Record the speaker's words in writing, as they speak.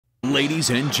Ladies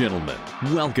and gentlemen,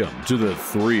 welcome to the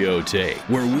 3-0-Take,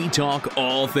 where we talk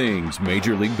all things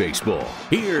Major League Baseball.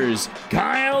 Here's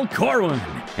Kyle Corwin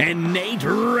and Nate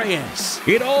Reyes.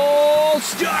 It all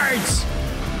starts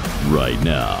right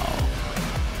now.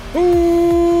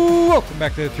 Ooh, welcome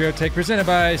back to the 3-0-Take, presented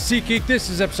by SeatGeek. This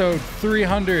is episode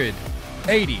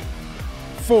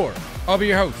 384. I'll be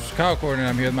your host, Kyle Corwin, and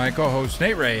I'm here with my co-host,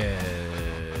 Nate Reyes.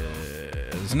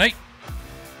 Nate.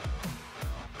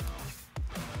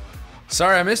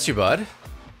 Sorry I missed you, bud.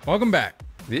 Welcome back.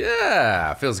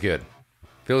 Yeah, feels good.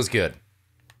 Feels good.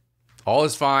 All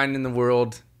is fine in the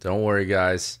world. Don't worry,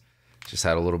 guys. Just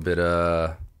had a little bit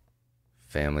of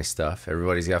family stuff.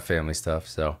 Everybody's got family stuff.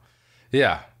 So,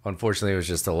 yeah, unfortunately, it was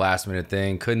just a last-minute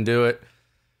thing. Couldn't do it.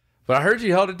 But I heard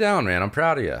you held it down, man. I'm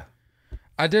proud of you.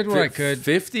 I did what I could.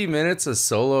 50 minutes of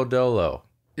solo dolo.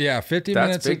 Yeah, 50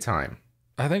 minutes. That's big time.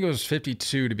 I think it was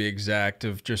 52 to be exact,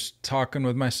 of just talking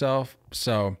with myself.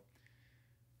 So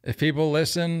if people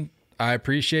listen, I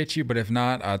appreciate you, but if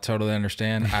not, I totally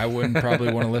understand. I wouldn't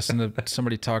probably want to listen to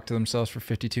somebody talk to themselves for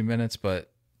 52 minutes,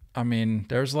 but I mean,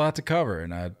 there's a lot to cover,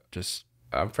 and I'm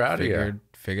proud of you.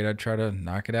 Figured I'd try to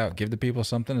knock it out, give the people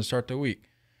something to start the week.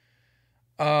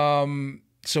 So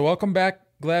welcome back.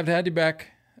 Glad to have you back.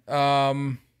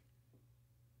 You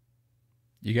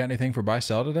got anything for buy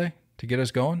sell today to get us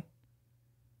going?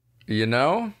 You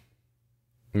know,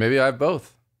 maybe I have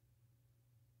both.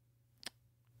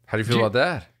 How do you feel about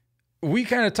that? We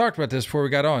kind of talked about this before we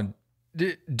got on.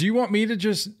 Do you want me to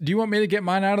get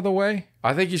mine out of the way?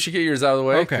 I think you should get yours out of the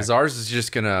way, Okay. because ours is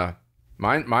just gonna,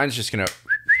 mine's just gonna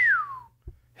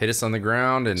hit us on the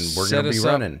ground, and we're gonna be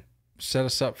running. Set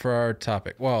us up for our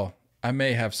topic. Well, I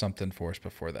may have something for us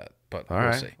before that, but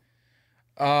we'll see.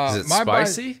 Is it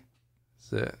spicy?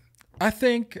 I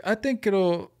think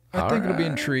it'll be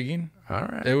intriguing. All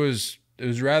right. It was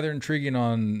rather intriguing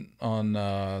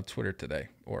on Twitter today,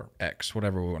 or X,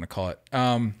 whatever we want to call it.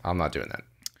 I'm not doing that.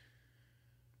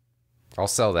 I'll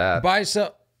sell that. Buy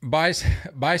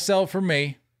sell for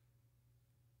me.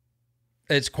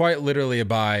 It's quite literally a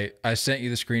buy. I sent you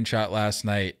the screenshot last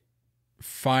night.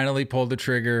 Finally pulled the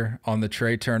trigger on the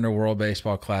Trey Turner World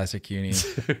Baseball Classic uni.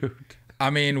 Dude. I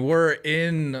mean, we're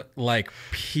in like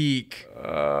peak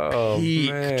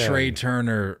Trey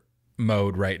Turner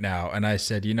mode right now. And I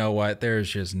said, you know what? There's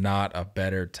just not a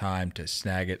better time to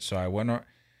snag it. So I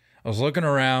was looking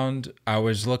around. I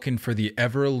was looking for the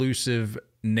ever elusive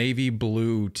navy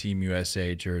blue Team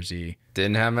USA jersey.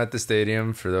 Didn't have them at the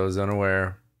stadium, for those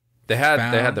unaware. They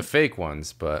had the fake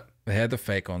ones, but they had the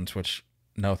fake ones, which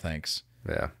no thanks.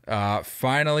 Yeah.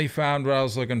 Finally found what I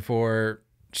was looking for.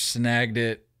 Snagged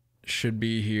it. Should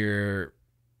be here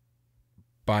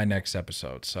by next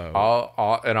episode. So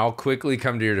I'll quickly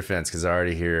come to your defense, because I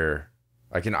already hear,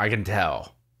 I can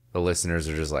tell the listeners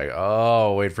are just like,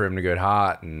 oh, wait for him to get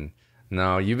hot. And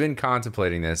no, you've been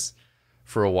contemplating this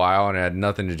for a while, and it had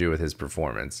nothing to do with his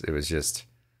performance. It was just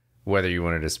whether you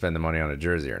wanted to spend the money on a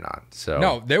jersey or not. So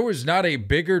no, there was not a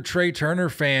bigger Trey Turner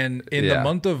fan in the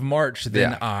month of March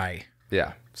than I.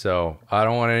 Yeah. So I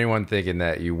don't want anyone thinking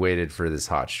that you waited for this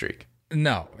hot streak.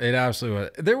 No, it absolutely was.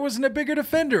 There wasn't a bigger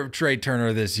defender of Trey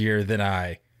Turner this year than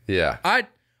I. Yeah.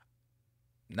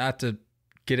 Not to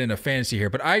get into fantasy here,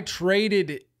 but I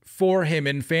traded for him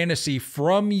in fantasy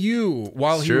from you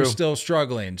while he was still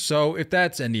struggling. So if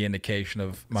that's any indication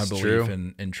of my belief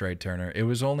in Trey Turner, it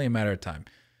was only a matter of time.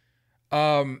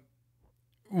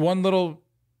 One little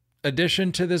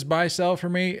addition to this buy sell for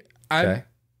me. Okay.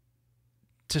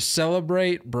 To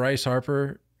celebrate Bryce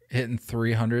Harper hitting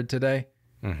 300 today.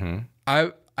 Mm-hmm.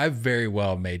 I very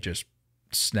well may just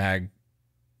snag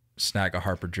a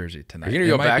Harper jersey tonight. You're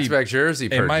going to go back-to-back jersey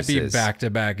purchases. It might be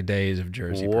back-to-back days of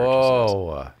jersey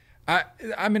purchases.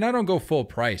 I mean, I don't go full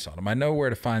price on them. I know where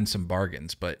to find some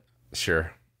bargains, but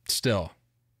sure. Still,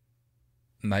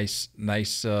 nice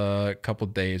couple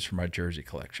days for my jersey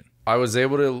collection. I was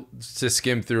able to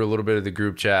skim through a little bit of the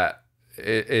group chat.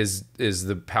 Is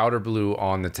the powder blue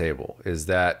on the table? Is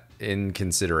that in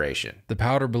consideration? The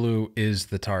powder blue is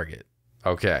the target.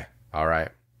 Okay. All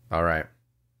right.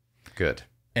 Good.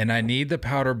 And I need the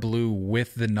powder blue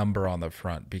with the number on the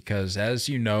front, because as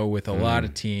you know, with a lot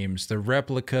of teams, the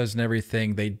replicas and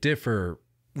everything, they differ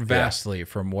vastly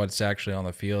from what's actually on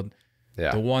the field. Yeah.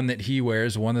 The one that he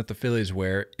wears, the one that the Phillies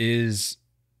wear, is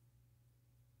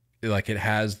like it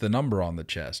has the number on the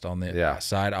chest, on the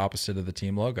side opposite of the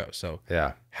team logo. So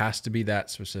has to be that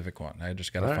specific one. I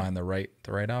just got to find the right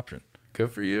option.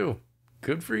 Good for you.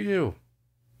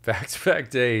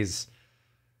 Back-to-back days.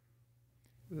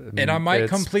 And I might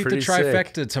complete the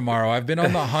trifecta tomorrow. I've been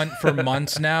on the hunt for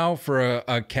months now for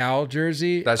a Cal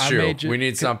jersey. That's true. We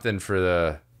need something for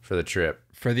the trip.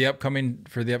 for the upcoming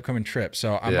trip.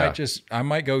 So I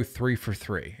might go 3 for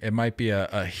 3. It might be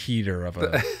a heater of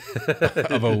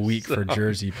a week for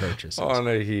jersey purchases. On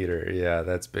a heater. Yeah,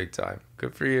 that's big time.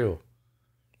 Good for you.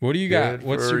 What do you got?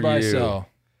 What's your buy sell?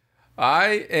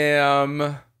 I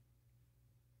am,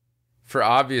 for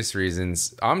obvious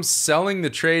reasons, I'm selling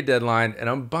the trade deadline and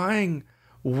I'm buying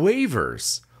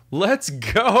waivers. Let's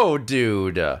go,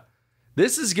 dude.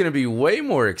 This is going to be way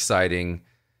more exciting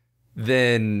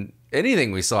than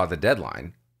anything we saw at the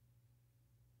deadline.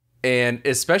 And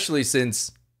especially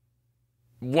since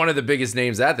one of the biggest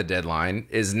names at the deadline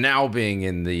is now being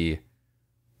in the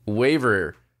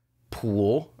waiver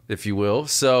pool, if you will.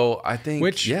 So I think,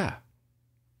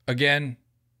 again,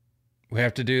 we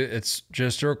have to do, it's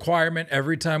just a requirement.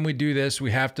 Every time we do this,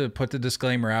 we have to put the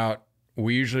disclaimer out.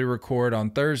 We usually record on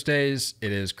Thursdays.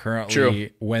 It is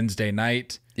currently Wednesday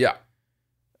night. Yeah.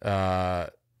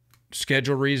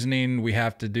 Schedule reasoning, we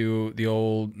have to do the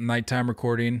old nighttime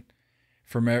recording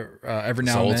from every now and then. This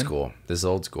is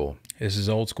old school. This is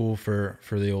old school for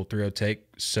the old 3-0-take.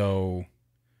 So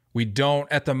we don't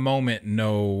at the moment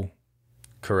know.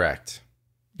 Correct.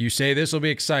 You say this will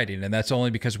be exciting, and that's only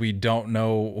because we don't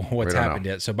know what's happened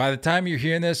yet. So by the time you're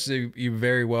hearing this, you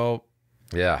very well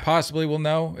possibly will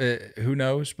know. Who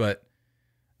knows? But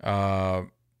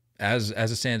as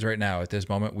it stands right now, at this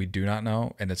moment, we do not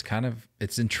know, and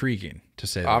it's intriguing to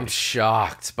say. I'm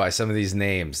shocked by some of these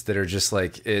names that are just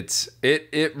like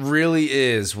it really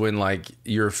is when like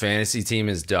your fantasy team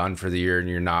is done for the year and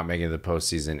you're not making the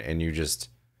postseason, and you just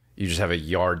have a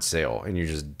yard sale and you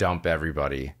just dump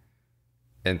everybody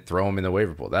and throw them in the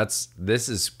waiver pool. This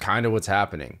is kind of what's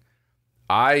happening.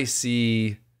 I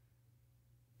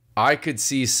could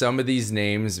see some of these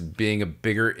names being a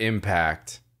bigger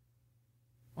impact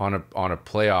on a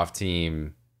playoff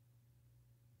team,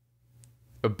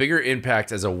 a bigger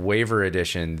impact as a waiver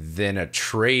addition than a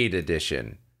trade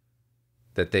addition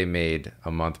that they made a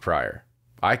month prior.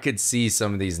 I could see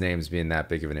some of these names being that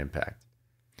big of an impact.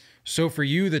 So for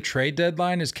you, the trade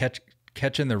deadline is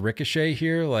catching the ricochet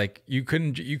here. Like you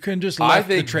couldn't just let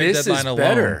the trade deadline alone.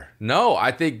 Better. No,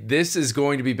 I think this is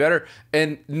going to be better.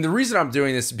 And the reason I'm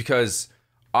doing this is because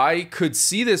I could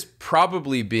see this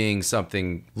probably being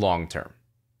something long term.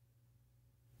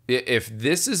 If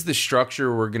this is the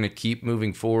structure we're going to keep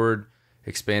moving forward,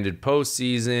 expanded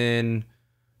postseason,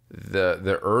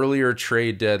 the earlier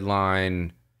trade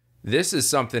deadline, this is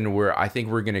something where I think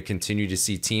we're going to continue to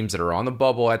see teams that are on the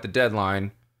bubble at the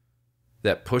deadline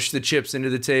that push the chips into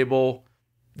the table.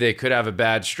 They could have a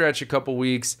bad stretch a couple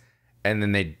weeks, and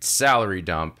then they salary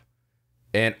dump.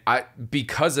 And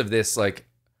because of this, like,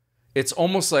 it's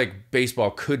almost like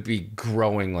baseball could be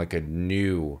growing like a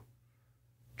new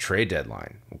trade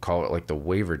deadline. We'll call it like the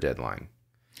waiver deadline.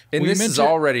 And this is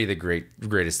already the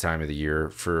greatest time of the year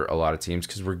for a lot of teams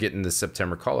because we're getting the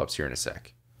September call-ups here in a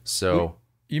sec. So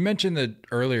you mentioned the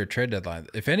earlier trade deadline.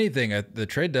 If anything, the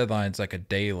trade deadline's like a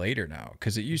day later now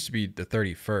because it used to be the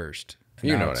 31st.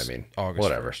 You know what I mean? August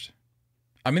Whatever. 1st.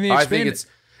 I mean, I think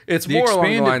it's more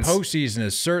along the lines. Postseason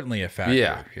is certainly a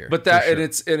factor here. But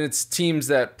it's teams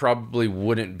that probably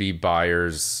wouldn't be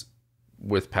buyers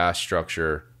with past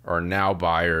structure are now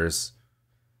buyers,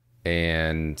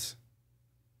 and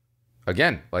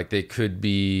again, like they could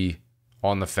be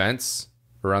on the fence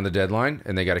around the deadline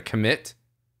and they got to commit,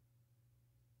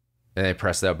 and they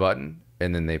press that button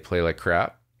and then they play like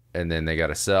crap and then they got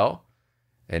to sell,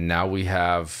 and now we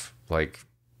have like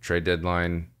trade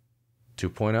deadline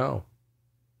 2.0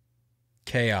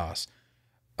 chaos.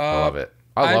 I love it.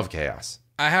 I love chaos.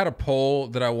 I had a poll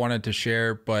that I wanted to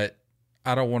share, but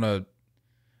I don't want to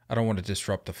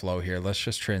disrupt the flow here. Let's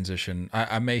just transition.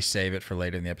 I may save it for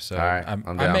later in the episode. All right, I'm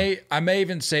down. I may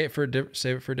even save it for a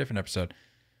different episode.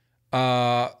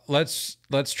 Let's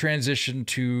transition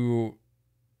to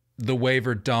the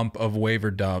waiver dump of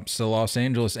waiver dumps. The Los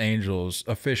Angeles Angels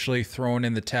officially throwing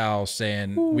in the towel,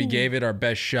 saying we gave it our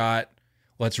best shot.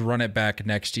 Let's run it back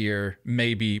next year.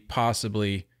 Maybe,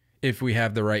 possibly, if we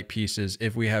have the right pieces.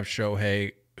 If we have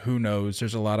Shohei, who knows?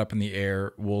 There's a lot up in the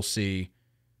air. We'll see.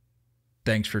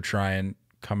 Thanks for trying.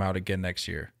 Come out again next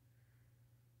year.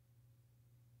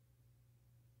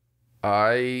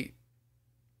 I'm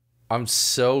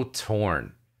so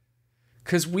torn.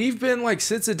 Because we've been like,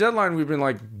 since the deadline, we've been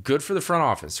like, good for the front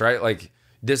office, right? Like,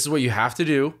 this is what you have to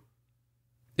do.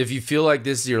 If you feel like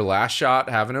this is your last shot,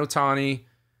 having Ohtani,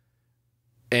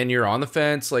 and you're on the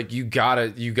fence, like you gotta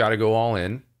go all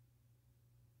in.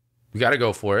 You gotta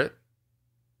go for it.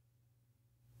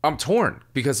 I'm torn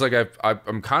because like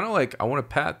I'm kind of like I want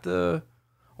to pat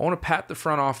the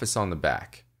front office on the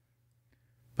back,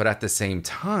 but at the same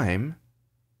time,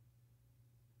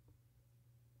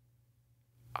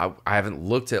 I haven't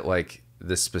looked at like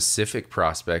the specific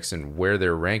prospects and where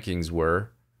their rankings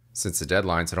were since the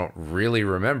deadlines. I don't really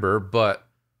remember, but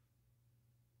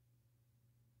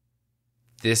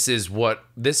this is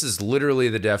literally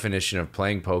the definition of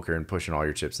playing poker and pushing all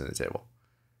your chips in the table.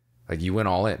 Like, you went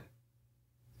all in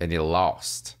and you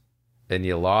lost. And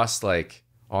you lost like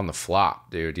on the flop,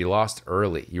 dude. You lost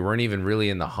early. You weren't even really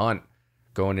in the hunt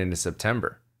going into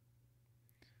September.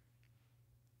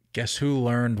 Guess who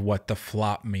learned what the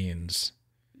flop means?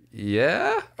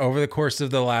 Yeah. Over the course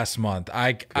of the last month.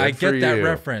 I get that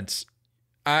reference.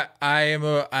 I'm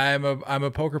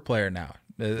a poker player now.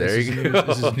 This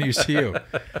is news to you.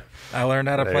 I learned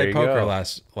how to play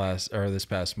poker this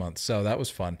past month, so that was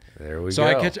fun. There we go. So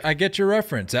I get your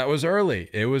reference. That was early.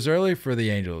 It was early for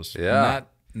the Angels. Yeah.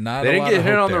 Not they a didn't lot get of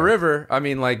hit hope on the there. river. I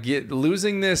mean, like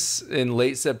losing this in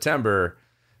late September,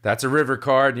 that's a river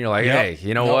card, and you're like, hey,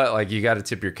 you know what? Like, you got to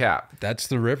tip your cap. That's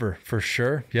the river for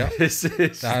sure. Yeah,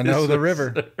 I know the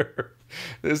river.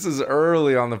 This is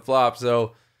early on the flop,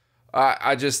 so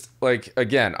I just, like,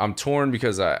 again, I'm torn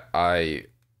because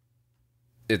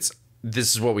this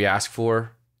is what we ask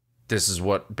for. This is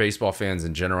what baseball fans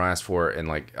in general ask for, and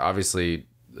like, obviously,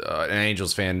 an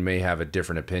Angels fan may have a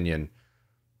different opinion,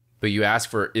 but you ask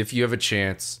for, if you have a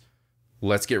chance,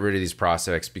 let's get rid of these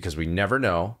prospects because we never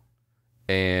know.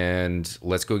 And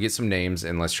let's go get some names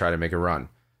and let's try to make a run.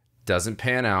 Doesn't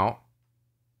pan out.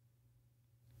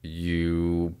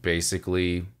 You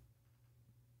basically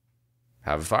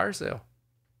have a fire sale.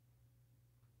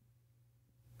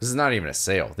 This is not even a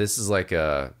sale. This is like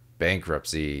a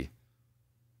bankruptcy.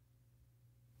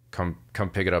 Come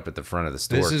pick it up at the front of the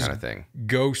store kind of thing.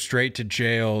 Go straight to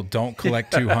jail. Don't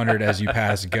collect 200 as you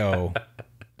pass go.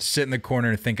 Sit in the corner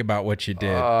and think about what you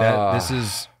did. This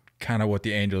is kind of what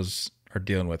the Angels are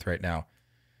dealing with right now.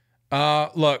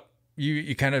 Look,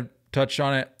 you kind of touched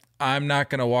on it. I'm not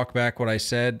going to walk back what I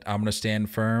said. I'm going to stand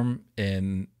firm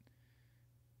in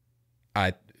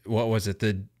what was it?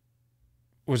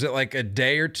 Was it like a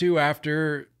day or two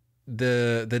after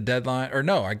the deadline? Or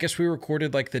no, I guess we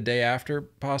recorded like the day after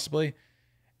possibly.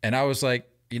 And I was like,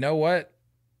 you know what?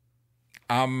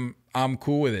 I'm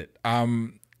cool with it.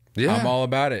 I'm all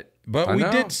about it. But we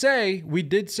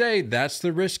did say that's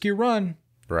the risk you run.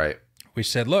 Right. We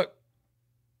said, look,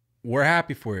 we're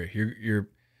happy for you. You're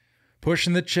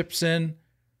pushing the chips in,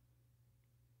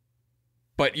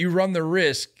 but you run the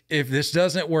risk if this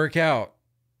doesn't work out.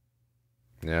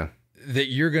 Yeah. That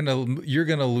you're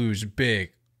gonna lose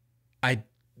big.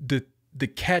 The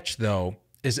catch though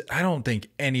is I don't think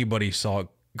anybody saw it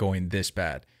going this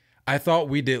bad. I thought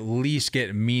we'd at least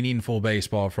get meaningful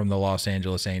baseball from the Los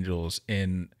Angeles Angels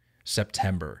in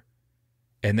September,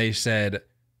 and they said,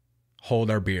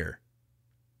 "Hold our beer."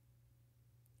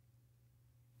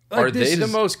 Like, are they the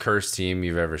most cursed team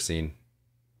you've ever seen?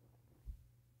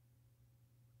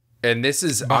 And this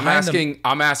is I'm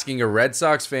asking a Red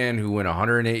Sox fan who went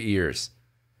 108 years,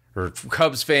 or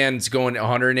Cubs fans going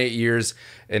 108 years,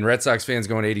 and Red Sox fans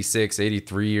going 86,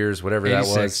 83 years, whatever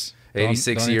 86. That was,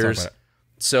 86 years.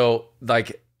 So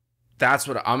like, that's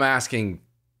what I'm asking,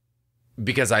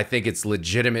 because I think it's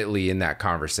legitimately in that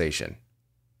conversation.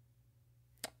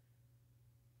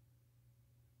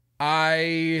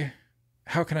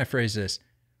 How can I phrase this?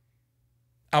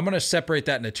 I'm going to separate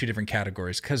that into two different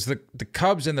categories, because the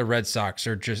Cubs and the Red Sox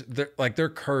are they're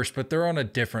cursed, but they're on a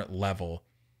different level.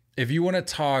 If you want to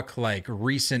talk like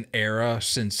recent era,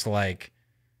 since like,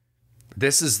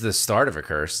 this is the start of a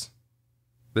curse.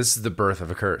 This is the birth of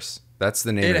a curse. That's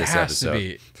the name of this episode.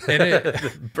 It has to be.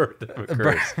 The birth of a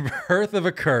curse. Birth of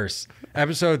a curse.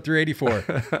 Episode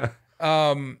 384.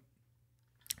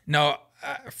 No,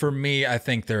 for me, I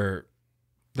think they're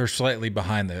slightly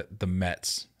behind the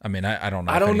Mets. I mean, I don't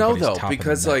know. I don't know though,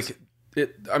 because like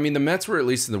the Mets were at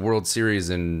least in the World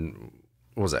Series in,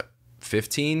 what was that,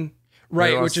 15?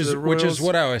 Right, which is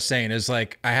what I was saying is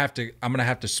like I'm gonna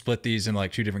have to split these in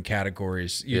like two different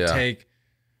categories. You take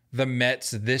the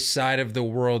Mets this side of the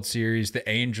World Series, the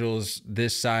Angels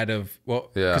this side of,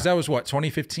 because that was what,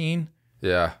 2015?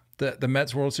 Yeah, the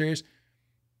Mets World Series.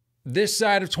 This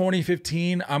side of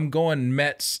 2015, I'm going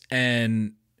Mets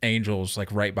and Angels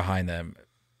like right behind them.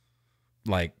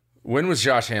 Like, when was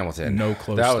Josh Hamilton? No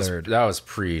close third. That was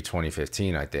pre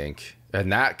 2015, I think,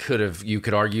 and that you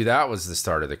could argue that was the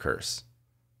start of the curse.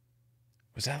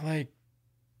 Was that like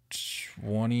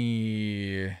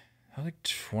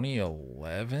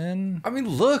 2011? I mean,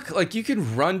 look, like, you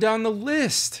can run down the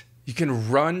list.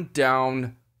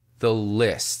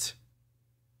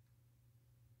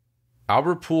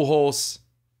 Albert Pujols,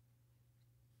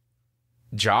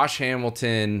 Josh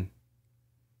Hamilton,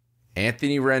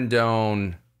 Anthony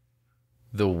Rendon,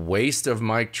 The waste of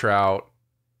Mike Trout.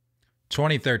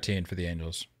 2013 for the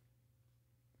Angels.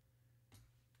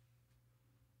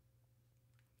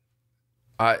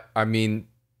 I mean,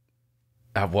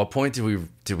 at what point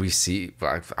did we see?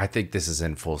 I think this is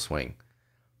in full swing.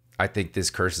 I think this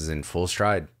curse is in full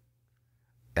stride,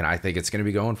 and I think it's going to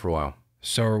be going for a while.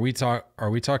 So are we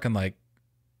talking like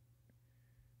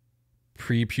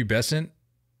prepubescent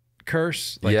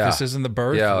curse? Like this isn't the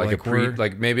birth? Yeah,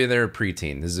 like maybe they're a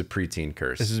preteen. This is a preteen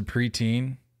curse. This is a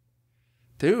preteen.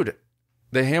 Dude,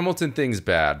 the Hamilton thing's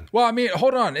bad. Well, I mean,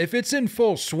 hold on. If it's in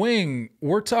full swing,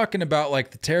 we're talking about like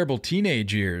the terrible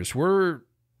teenage years.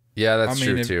 Yeah, that's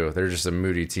true too. They're just a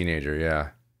moody teenager, yeah.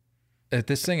 If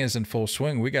this thing is in full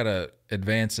swing, we got to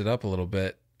advance it up a little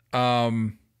bit. We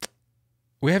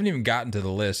haven't even gotten to the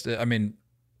list. I mean,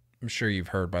 I'm sure you've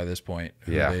heard by this point.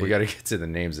 Yeah, we got to get to the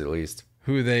names at least.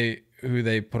 Who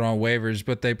they put on waivers,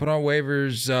 but they put on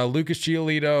waivers Lucas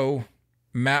Giolito,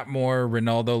 Matt Moore,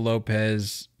 Ronaldo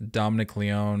Lopez, Dominic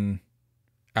Leone,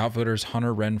 outfielders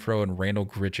Hunter Renfroe and Randall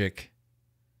Grichuk.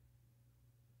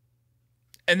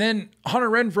 And then Hunter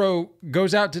Renfroe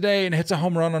goes out today and hits a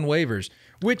home run on waivers,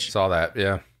 which saw that,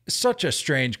 yeah. Such a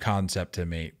strange concept to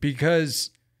me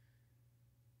because,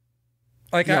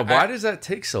 like, why does that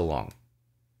take so long?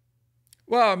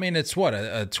 Well, I mean, it's what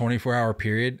a 24-hour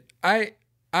period. I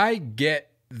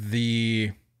get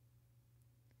the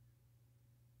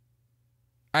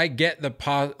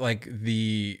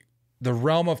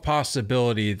realm of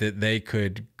possibility that they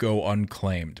could go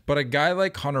unclaimed. But a guy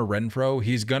like Hunter Renfroe,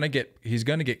 he's gonna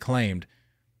get claimed.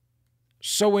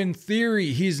 So in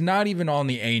theory, he's not even on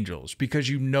the Angels because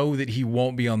you know that he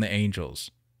won't be on the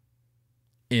Angels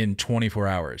in 24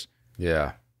 hours.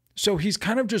 Yeah. So he's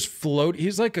kind of just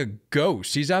he's like a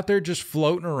ghost. He's out there just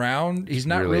floating around. He's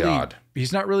not really odd.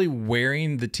 He's not really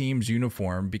wearing the team's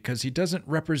uniform because he doesn't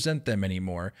represent them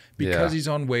anymore because he's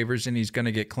on waivers and he's going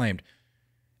to get claimed.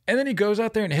 And then he goes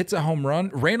out there and hits a home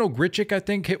run. Randall Grichuk, I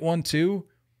think, hit one too.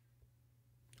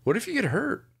 What if you get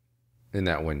hurt in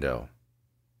that window?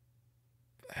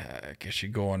 I guess you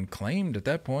go unclaimed at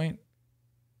that point.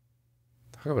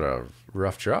 Talk about a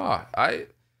rough draw.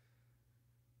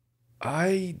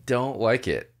 I don't like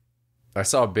it. I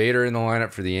saw Bader in the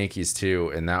lineup for the Yankees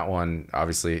too, and that one,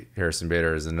 obviously, Harrison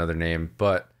Bader is another name,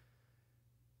 but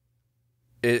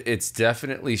it's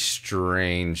definitely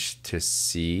strange to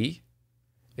see.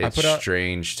 It's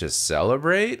strange to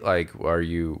celebrate. Like, are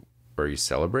you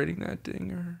celebrating that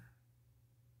dinger?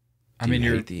 I mean,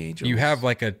 you have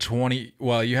like a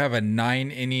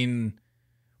 9-inning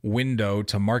window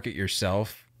to market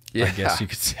yourself, I guess you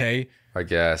could say. I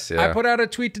guess, yeah. I put out a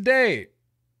tweet today,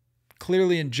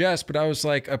 clearly in jest, but I was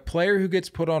like, a player who gets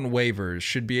put on waivers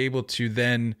should be able to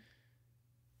then,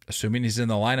 assuming he's in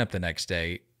the lineup the next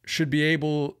day, should be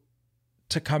able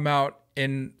to come out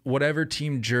in whatever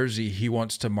team jersey he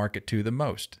wants to market to the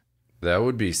most. That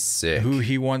would be sick. Who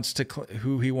he wants to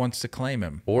claim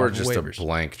him, or just a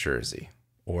blank jersey,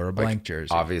 or a blank jersey.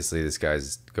 Obviously, this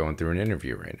guy's going through an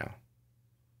interview right now.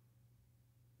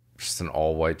 Just an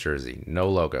all-white jersey, no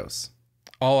logos.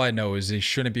 All I know is he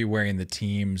shouldn't be wearing the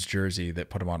team's jersey that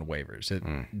put him on waivers.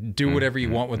 Do whatever you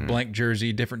want with blank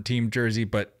jersey, different team jersey,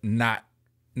 but not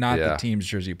the team's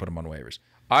jersey put him on waivers.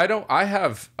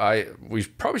 We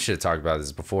probably should have talked about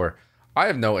this before. I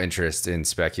have no interest in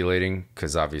speculating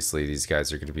because obviously these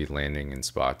guys are going to be landing in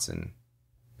spots in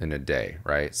a day,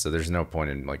 right? So there's no point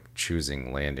in like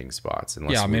choosing landing spots.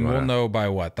 Unless we'll know by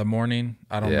what? The morning?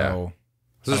 I don't know.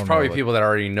 So there's probably people that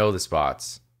already know the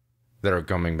spots that are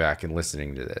coming back and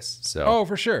listening to this. So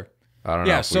for sure. I don't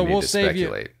know. Yeah, so we'll save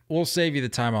you the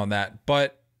time on that.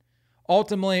 But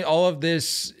ultimately, all of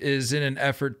this is in an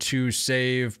effort to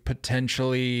save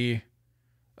potentially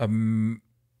a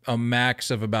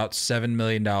max of about $7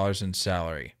 million in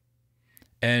salary.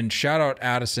 And shout out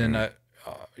Addison,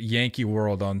 Yankee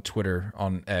World on Twitter,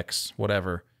 on X,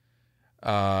 whatever.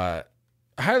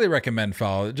 Highly recommend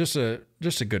follow. Just a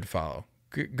good follow.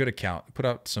 Good account. Put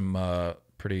out some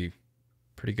pretty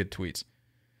good tweets.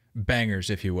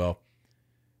 Bangers, if you will.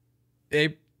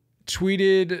 They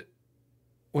tweeted,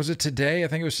 was it today? I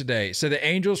think it was today. So the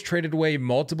Angels traded away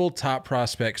multiple top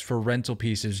prospects for rental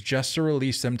pieces just to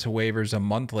release them to waivers a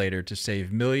month later to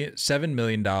save $7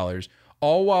 million,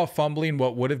 all while fumbling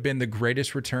what would have been the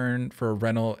greatest return for a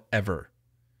rental ever.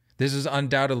 This is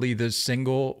undoubtedly the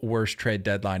single worst trade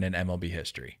deadline in MLB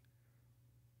history.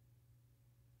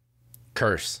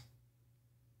 Curse.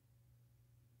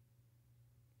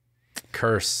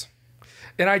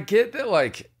 And I get that,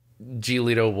 like,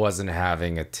 Giolito wasn't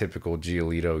having a typical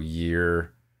Giolito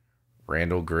year.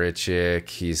 Randall Grichuk,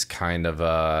 he's kind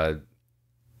of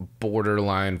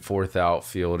borderline fourth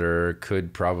outfielder,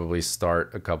 could probably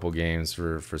start a couple games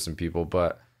for some people,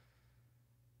 but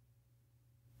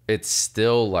it's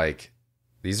still like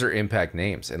these are impact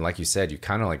names. And like you said, you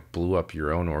kind of like blew up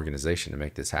your own organization to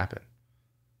make this happen.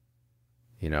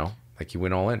 You know, like you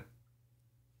went all in.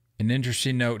 An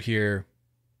interesting note here.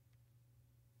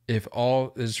 This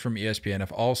is from ESPN,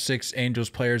 if all 6 Angels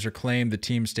players are claimed, the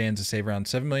team stands to save around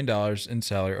 $7 million in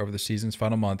salary over the season's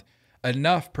final month,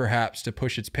 enough perhaps to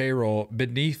push its payroll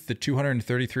beneath the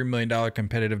 $233 million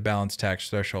competitive balance tax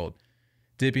threshold.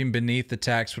 Dipping beneath the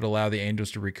tax would allow the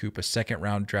Angels to recoup a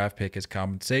second-round draft pick as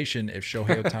compensation if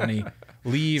Shohei Ohtani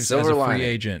leaves as a free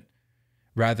agent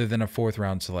rather than a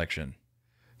fourth-round selection.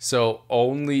 So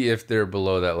only if they're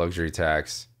below that luxury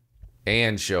tax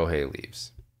and Shohei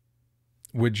leaves.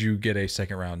 Would you get a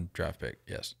second-round draft pick?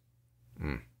 Yes.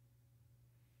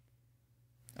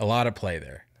 A lot of play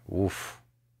there. Woof.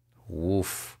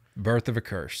 Birth of a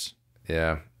curse.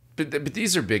 Yeah. But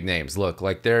these are big names. Look,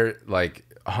 like they're like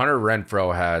Hunter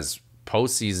Renfroe has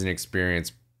postseason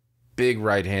experience, big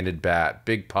right-handed bat,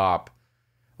 big pop.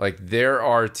 Like there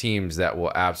are teams that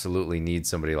will absolutely need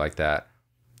somebody like that.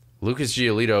 Lucas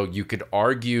Giolito, you could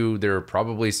argue there are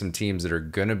probably some teams that are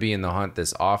going to be in the hunt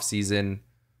this offseason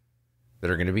that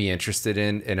are going to be interested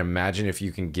in. And imagine if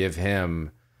you can give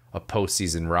him a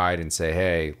postseason ride and say,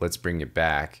 hey, let's bring it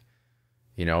back.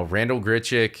 You know, Randall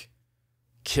Grichuk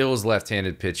kills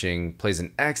left-handed pitching, plays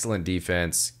an excellent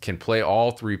defense, can play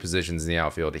all 3 positions in the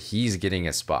outfield. He's getting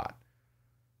a spot.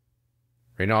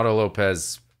 Reynaldo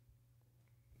Lopez,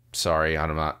 sorry,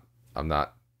 I'm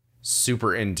not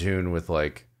super in tune with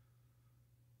like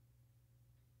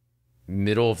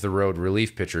middle of the road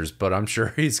relief pitchers, but I'm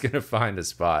sure he's going to find a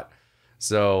spot.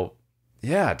 So,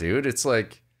 yeah, dude, it's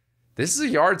like this is a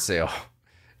yard sale,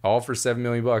 all for $7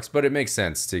 million. But it makes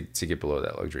sense to get below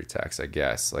that luxury tax, I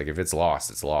guess. Like if it's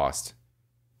lost, it's lost.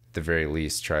 At the very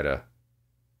least, try to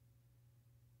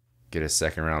get a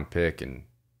second-round pick, and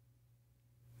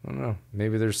I don't know,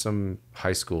 maybe there's some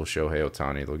high school Shohei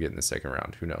Ohtani they'll get in the second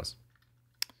round. Who knows?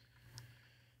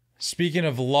 Speaking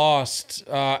of lost,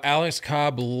 Alex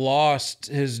Cobb lost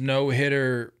his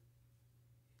no-hitter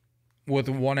with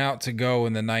 1 out to go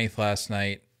in the 9th last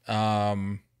night.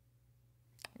 Well,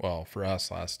 for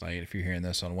us last night, if you're hearing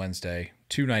this on Wednesday,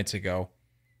 2 nights ago.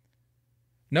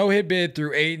 No-hit bid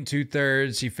through 8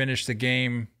 2/3. He finished the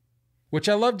game, which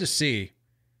I love to see.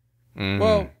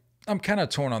 Well, I'm kind of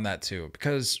torn on that too,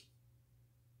 because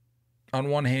on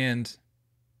one hand,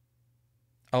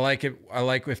 I like it. I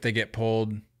like if they get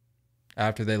pulled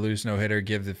after they lose no-hitter,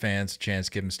 give the fans a chance,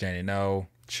 give them standing no.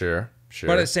 Sure.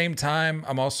 But at the same time,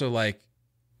 I'm also like,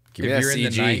 give me that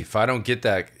CG. If I don't get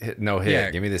that no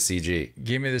hit, give me the CG.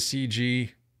 Give me the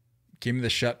CG. Give me the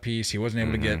shut piece. He wasn't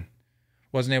able to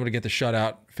get the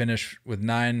shutout. Finish with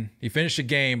 9. He finished the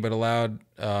game, but allowed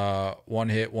 1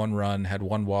 hit, 1 run, had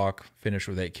 1 walk, finished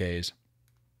with 8 Ks.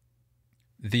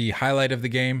 The highlight of the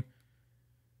game,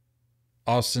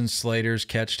 Austin Slater's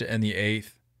catch to end the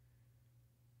 8th.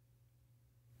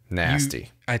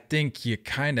 Nasty. I think you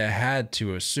kind of had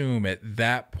to assume at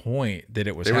that point that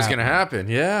it was going to happen.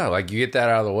 Yeah, like you get that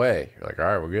out of the way. You're like, all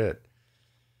right, we're good.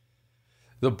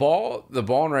 The ball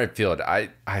in right field. I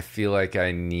feel like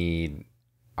I need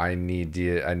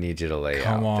you to lay out there.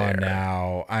 Come on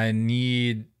now. I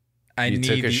need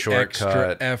took a shortcut.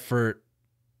 Extra effort.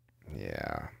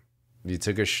 Yeah. You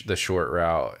took the short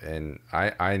route, and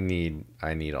I need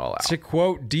all out. To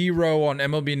quote D-Row on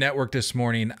MLB Network this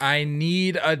morning, I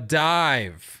need a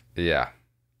dive. Yeah.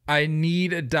 I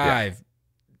need a dive.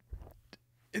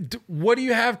 Yeah. What do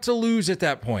you have to lose at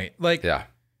that point? Like, yeah.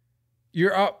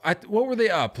 You're up. What were they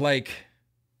up? Like, it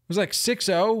was like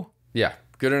 6-0? Yeah.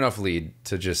 Good enough lead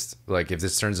to just, like, if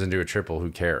this turns into a triple, who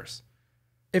cares?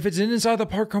 If it's an inside the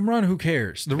park home run, who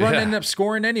cares? The run ended up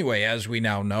scoring anyway, as we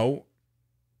now know.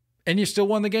 And you still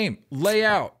won the game. Lay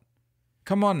out.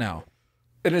 Come on now.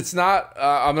 And it's not,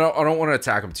 I don't want to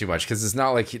attack him too much, because it's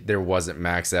not like there wasn't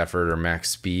max effort or max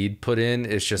speed put in.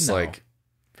 It's just like,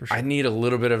 for sure. I need a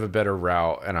little bit of a better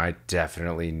route, and I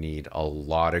definitely need a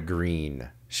lot of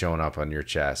green showing up on your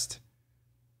chest,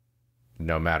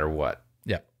 no matter what.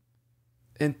 Yeah.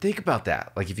 And think about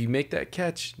that. Like, if you make that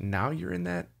catch, now you're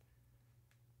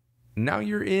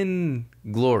in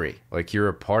glory. Like, you're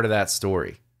a part of that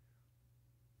story.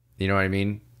 You know what I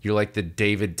mean? You're like the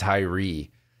David Tyree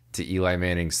to Eli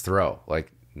Manning's throw.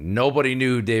 Like, nobody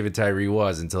knew who David Tyree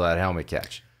was until that helmet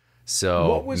catch.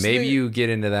 So maybe you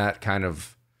get into that kind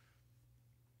of...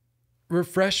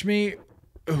 Refresh me.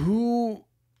 Who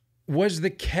was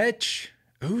the catch?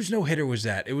 Whose no-hitter was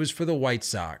that? It was for the White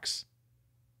Sox.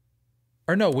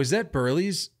 Or no, was that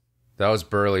Burley's? That was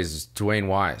Burley's Dwayne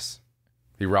Wise.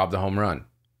 He robbed a home run.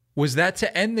 Was that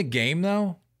to end the game,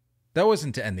 though? That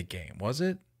wasn't to end the game, was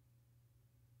it?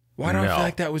 Why don't I feel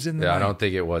like that was in the Yeah, night? I don't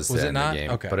think it was to end the game.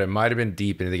 Okay. But it might have been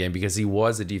deep into the game because he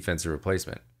was a defensive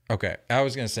replacement. Okay. I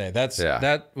was going to say,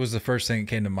 that was the first thing that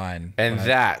came to mind. And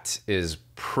that is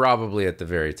probably at the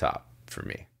very top for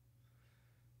me.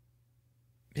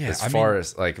 Yeah, as far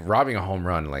as like robbing a home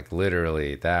run, like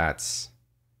literally that's.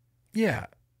 Yeah.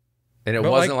 And it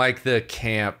wasn't like the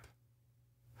camp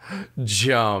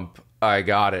jump. I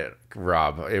got it,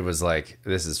 Rob. It was like,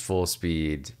 this is full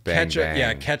speed. Bang,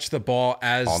 bang. Catch the ball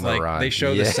as like they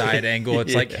show the side angle.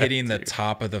 It's like hitting the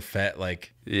top of the fence,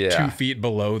 like 2 feet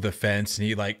below the fence. And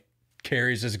he like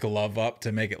carries his glove up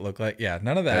to make it look like,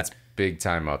 none of that. That's big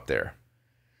time up there.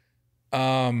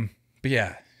 But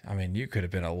yeah, I mean, you could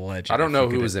have been a legend. I don't know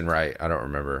who was in right. I don't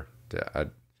remember.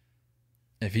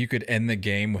 If you could end the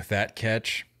game with that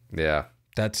catch. Yeah.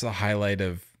 That's the highlight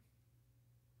of.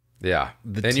 Yeah.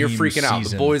 Then you're freaking out.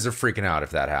 The boys are freaking out if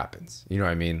that happens. You know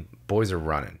what I mean? Boys are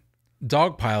running.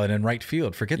 Dogpiling in right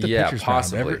field. Forget the pitcher's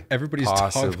mound. Everybody's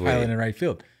dogpiling in right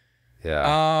field.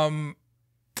 Yeah.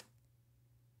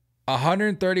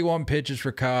 131 pitches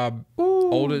for Cobb.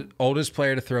 Oldest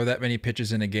player to throw that many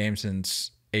pitches in a game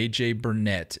since A.J.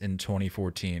 Burnett in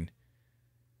 2014.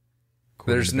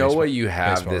 There's no way you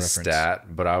have this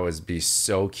stat, but I would be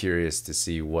so curious to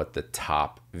see what the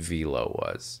top velo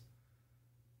was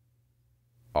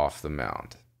off the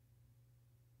mound.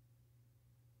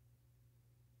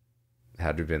 It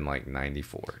had to have been like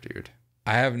 94, dude.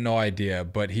 I have no idea,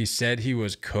 but he said he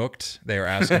was cooked. They were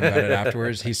asking about it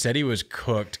afterwards. He said he was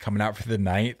cooked coming out for the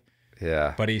ninth.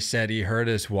 Yeah. But he said he heard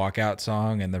his walkout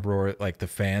song and the roar, like the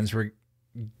fans were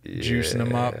juicing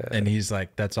him up. And he's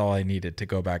like, that's all I needed to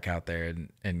go back out there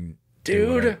and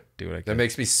do what I could. That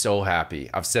makes me so happy.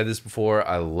 I've said this before.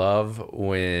 I love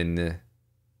when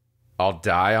I'll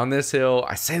die on this hill.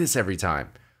 I say this every time.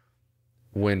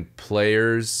 When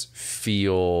players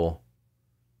feel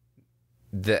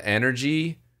the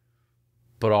energy,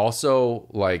 but also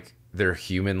like they're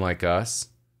human like us,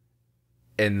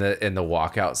 and the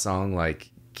walkout song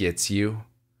like gets you,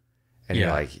 and you're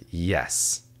like,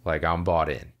 yes, like I'm bought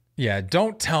in. Yeah,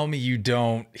 don't tell me you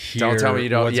don't hear. Don't tell me you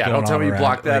don't. Yeah, don't tell me you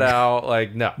block that out.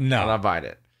 Like, no, I'm not buying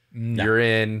it. No. You're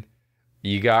in.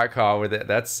 You got caught with it.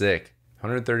 That's sick.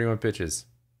 131 pitches.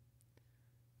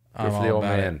 Good for the old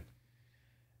man. It.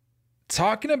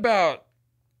 Talking about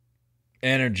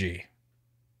energy,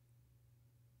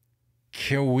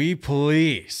 can we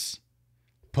please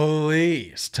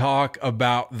talk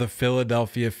about the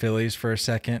Philadelphia Phillies for a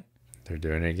second? They're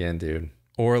doing it again, dude.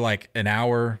 Or like an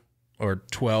hour or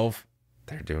 12.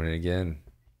 They're doing it again.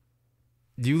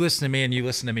 You listen to me and you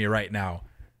listen to me right now.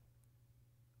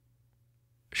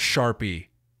 Sharpie,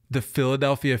 the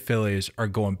Philadelphia Phillies are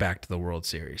going back to the World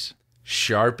Series.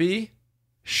 Sharpie?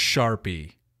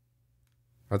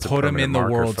 That's put them in the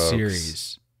World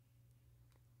Series.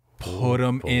 Put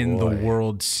them in the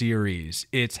World Series.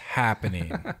 It's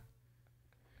happening.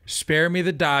 Spare me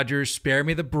the Dodgers. Spare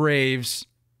me the Braves.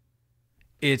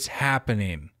 It's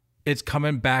happening. It's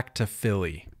coming back to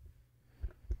Philly.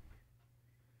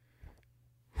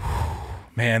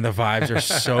 Man, the vibes are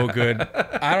so good.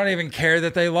 I don't even care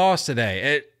that they lost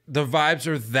today. The vibes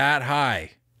are that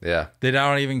high. Yeah. They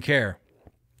don't even care.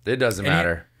 It doesn't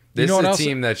matter. This is a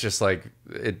team that's just like,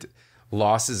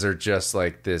 losses are just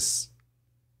like this.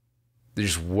 They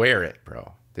just wear it,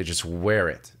 bro. They just wear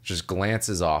it. Just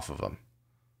glances off of them.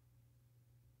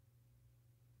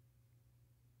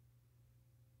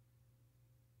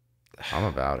 I'm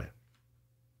about it.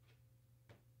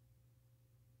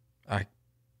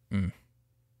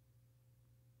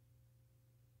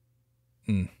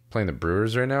 Playing the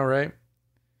Brewers right now, right?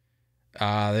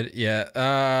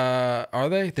 Yeah. Are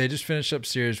they? They just finished up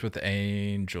series with the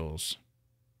Angels.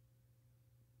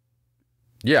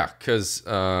 Yeah, because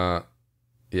I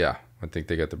think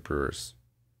they got the Brewers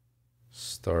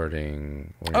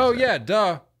starting. Yeah,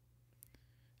 duh.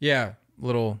 Yeah,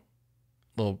 little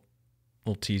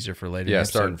teaser for later. Yeah,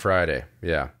 starting Friday.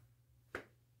 Yeah.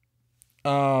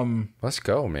 Let's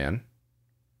go, man.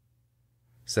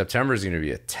 September is going to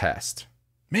be a test.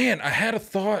 Man, I had a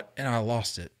thought and I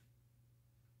lost it.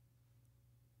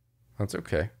 That's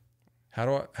okay.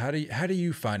 How do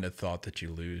you find a thought that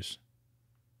you lose?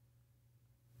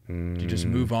 Do you just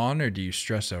move on, or do you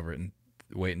stress over it and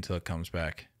wait until it comes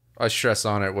back? I stress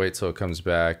on it, wait till it comes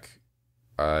back.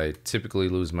 I typically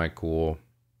lose my cool.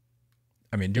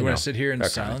 I mean, do you want to sit here in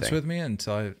silence with me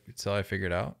until I figure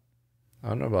it out? I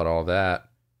don't know about all that.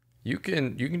 You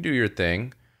can do your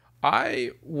thing.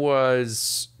 I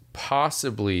was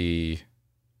possibly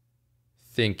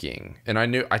thinking, and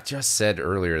I just said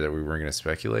earlier that we weren't going to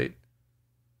speculate,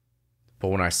 but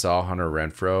when I saw Hunter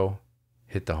Renfroe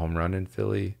hit the home run in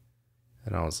Philly,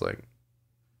 and I was like,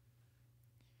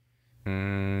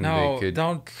 no, they could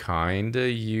don't kind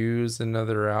of use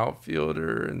another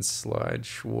outfielder and slide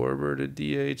Schwarber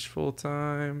to DH full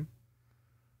time.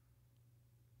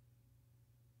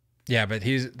 Yeah, but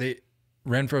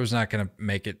Renfroe's not going to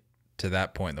make it to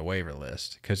that point in the waiver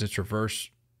list because it's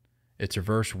reverse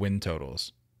win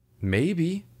totals.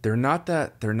 Maybe they're not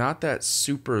that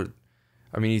super.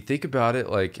 I mean, you think about it,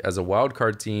 like as a wild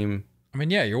card team. I mean,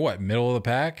 yeah, you're what, middle of the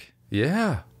pack?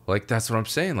 Yeah, like that's what I'm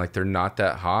saying. Like they're not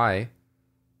that high.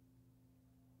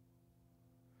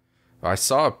 I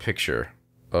saw a picture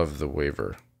of the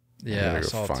waiver. Yeah, I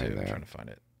saw it too. I'm trying to find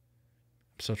it.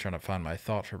 I'm still trying to find my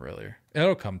thought from earlier.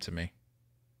 It'll come to me.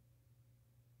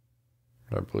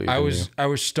 I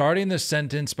was starting the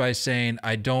sentence by saying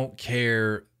I don't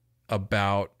care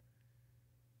about,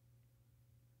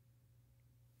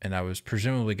 and I was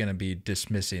presumably going to be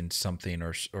dismissing something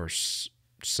or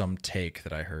some take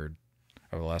that I heard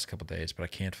over the last couple of days, but I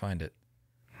can't find it.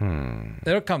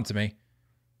 It'll come to me.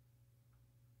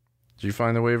 Did you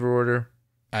find the waiver order?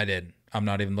 I did. I'm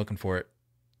not even looking for it.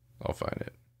 I'll find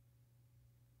it.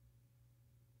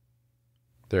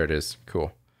 There it is.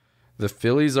 Cool. The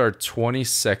Phillies are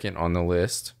 22nd on the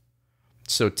list.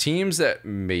 So teams that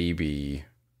maybe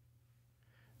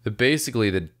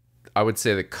I would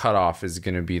say the cutoff is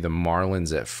going to be the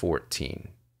Marlins at 14.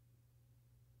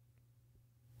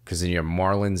 Because then you have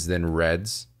Marlins, then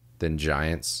Reds, then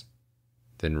Giants,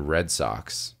 then Red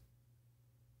Sox,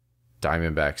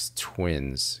 Diamondbacks,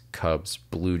 Twins, Cubs,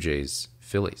 Blue Jays,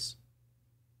 Phillies.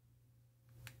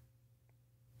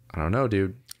 I don't know,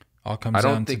 dude. All comes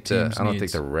down to teams' I don't needs.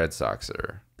 think the Red Sox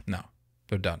are. No,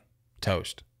 they're done.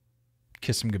 Toast.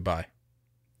 Kiss them goodbye.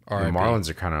 The Marlins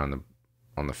are kind of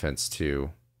on the fence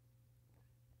too.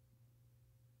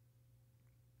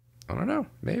 I don't know.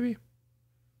 Maybe.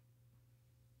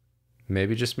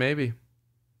 Maybe, just maybe.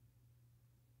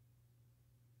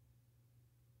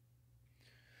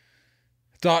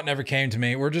 Thought never came to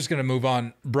me. We're just gonna move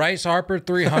on. Bryce Harper,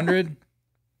 300.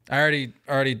 I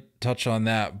already touched on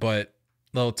that, but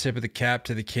little tip of the cap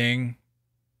to the king.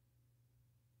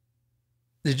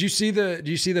 Did you see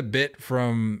the bit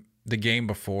from the game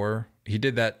before? He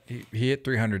did that. He hit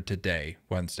 300 today,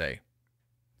 Wednesday.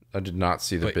 I did not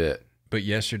see the bit. But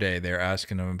yesterday they were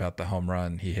asking him about the home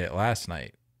run he hit last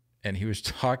night, and he was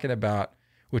talking about,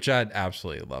 which I'd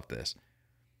absolutely love this.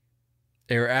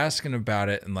 They were asking about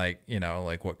it and like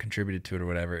what contributed to it or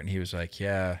whatever, and he was like,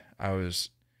 "Yeah, I was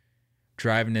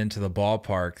driving into the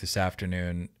ballpark this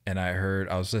afternoon, and I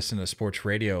was listening to sports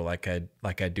radio like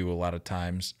I do a lot of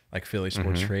times, like Philly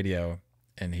sports radio."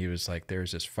 And he was like,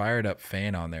 "There's this fired up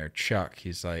fan on there, Chuck."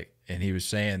 He's like, and he was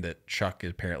saying that Chuck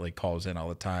apparently calls in all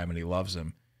the time and he loves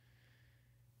him.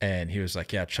 And he was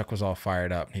like, "Yeah, Chuck was all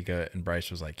fired up." And Bryce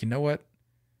was like, "You know what?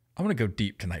 I'm gonna go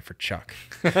deep tonight for Chuck."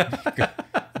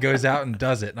 Goes out and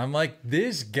does it. And I'm like,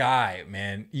 this guy,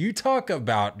 man, you talk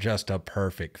about just a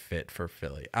perfect fit for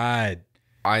Philly. I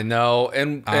know,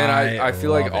 and I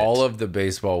feel like all of the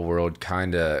baseball world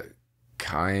kind of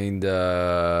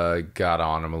got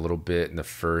on him a little bit in the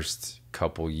first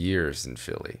couple years in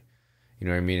Philly. You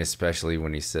know what I mean? Especially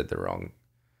when he said the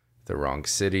wrong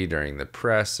city during the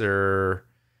presser,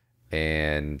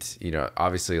 and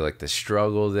obviously like the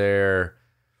struggle there.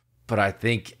 But I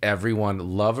think everyone,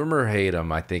 love him or hate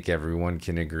him, I think everyone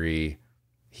can agree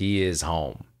he is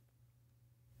home.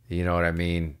 You know what I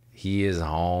mean? He is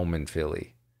home in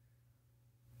Philly.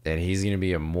 And he's going to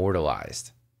be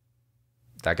immortalized.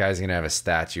 That guy's going to have a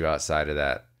statue outside of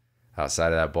that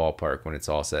ballpark when it's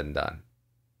all said and done.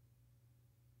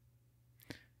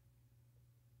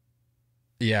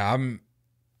 Yeah,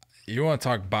 you want to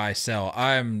talk buy, sell.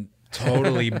 I'm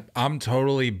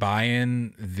totally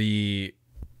buying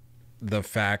the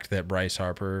fact that Bryce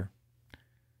Harper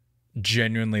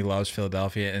genuinely loves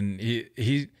Philadelphia, and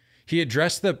he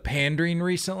addressed the pandering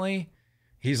recently.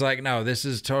 He's like, "No, this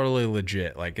is totally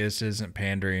legit. Like, this isn't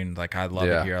pandering. Like, I love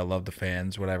it here. I love the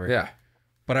fans, whatever." Yeah.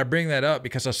 But I bring that up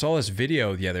because I saw this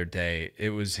video the other day. It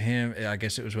was him. I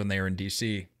guess it was when they were in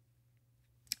DC.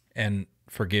 And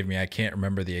forgive me, I can't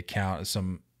remember the account of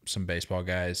some baseball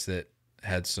guys that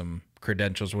had some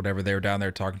credentials, whatever. They were down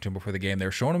there talking to him before the game. They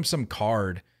were showing him some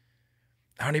card.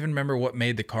 I don't even remember what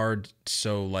made the card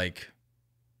so like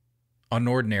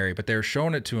unordinary, but they were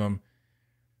showing it to him,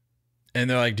 and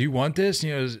they're like, "Do you want this?"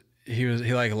 And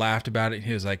he like laughed about it. And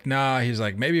he was like, "Nah." He's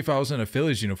like, "Maybe if I was in a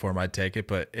Phillies uniform, I'd take it."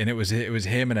 And it was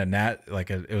him in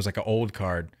it was like an old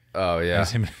card. Oh yeah, it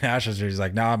was him in a Nationals. He's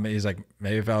like, "Nah." He's like,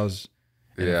 "Maybe if I was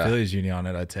And the Phillies uni on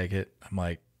it, I take it. I'm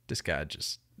like, this guy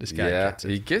gets it.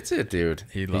 He gets it, dude.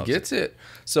 He gets it.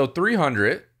 So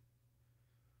 300.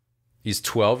 He's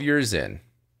 12 years in.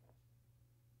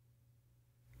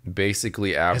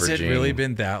 Basically averaging. Has it really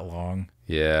been that long?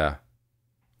 Yeah.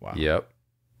 Wow. Yep.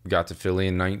 Got to Philly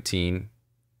in 19.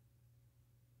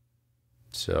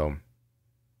 So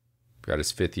got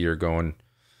his 5th year going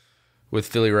with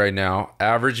Philly right now,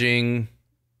 averaging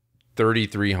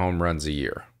 33 home runs a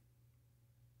year.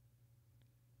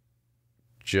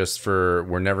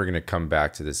 We're never going to come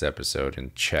back to this episode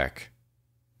and check,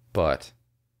 but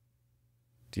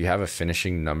do you have a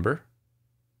finishing number?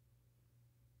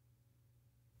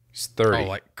 He's 30. Oh,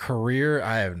 like career?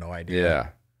 I have no idea. Yeah.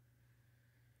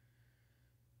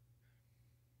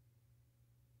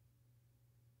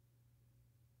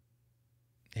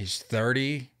 He's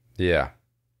 30. Yeah.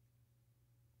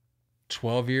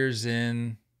 12 years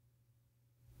in.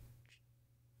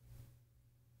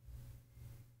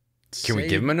 Can we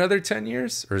give him another 10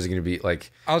 years? Or is it going to be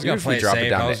like, I was going to play it drop safe. it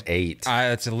down to 8?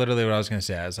 That's literally what I was going to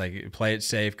say. I was like, play it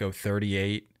safe, go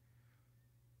 38.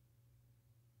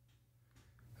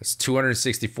 That's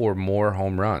 264 more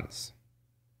home runs.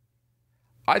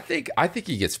 I think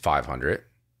he gets 500.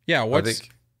 Yeah,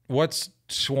 what's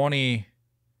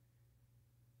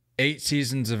 28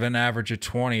 seasons of an average of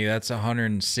 20? That's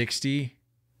 160.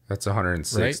 That's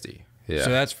 160. Right? Yeah.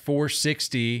 So that's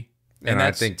 460. And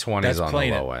I think 20 is on the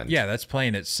low end. Yeah, that's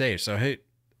playing it safe. So, hey,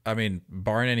 I mean,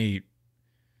 barring any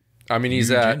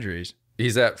he's injuries.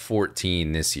 He's at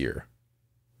 14 this year.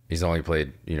 He's only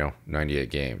played, 98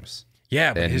 games.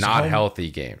 Yeah, but and not healthy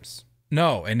games.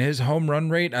 No, and his home run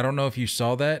rate, I don't know if you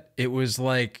saw that. It was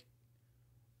like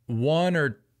 1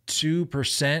 or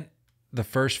 2% the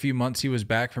first few months he was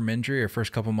back from injury, or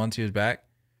first couple months he was back.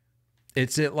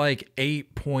 It's at like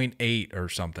 8.8 or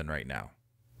something right now.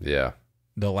 Yeah.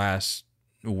 The last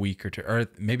week or two, or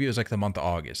maybe it was like the month of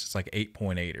August. It's like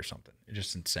 8.8 or something. It's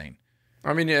just insane.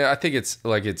 I mean, I think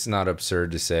it's not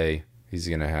absurd to say he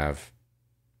can have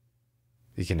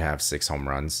 6 home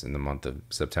runs in the month of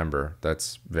September.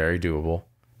 That's very doable.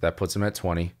 That puts him at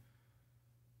 20.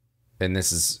 And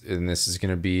this is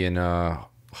going to be in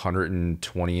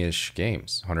 120-ish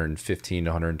games, 115 to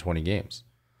 120 games.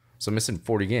 So missing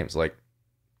 40 games. Like,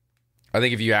 I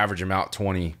think if you average him out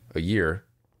 20 a year,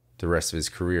 the rest of his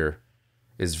career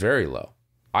is very low.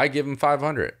 I give him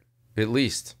 500 at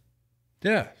least.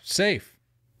 Yeah, safe.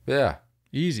 Yeah,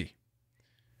 easy.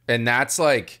 And that's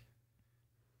like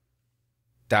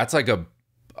definitely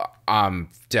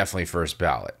first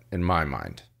ballot in my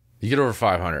mind. You get over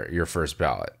 500, you're first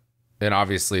ballot. And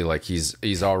obviously, like,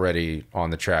 he's already on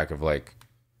the track of, like,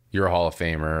 you're a Hall of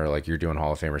Famer, like, you're doing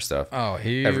Hall of Famer stuff. Oh,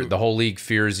 the whole league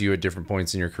fears you at different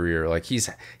points in your career. Like, he's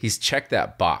checked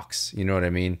that box. You know what I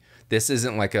mean? This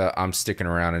isn't like I'm sticking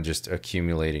around and just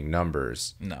accumulating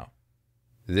numbers. No.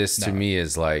 This to me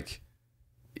is like,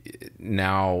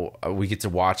 now we get to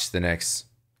watch the next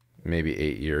maybe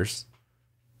 8 years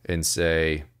and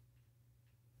say,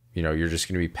 you're just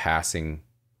going to be passing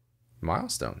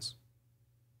milestones.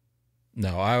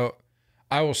 No,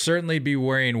 I will certainly be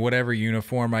wearing whatever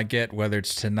uniform I get, whether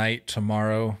it's tonight,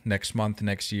 tomorrow, next month,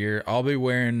 next year. I'll be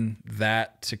wearing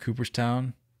that to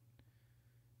Cooperstown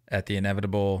at the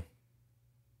inevitable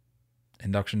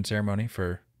induction ceremony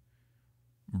for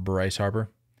Bryce Harper.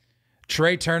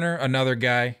 Trey Turner, another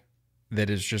guy that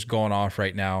is just going off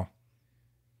right now.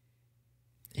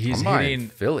 He's hitting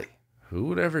Philly. Who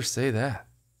would ever say that?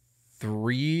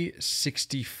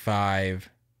 365,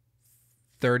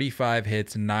 35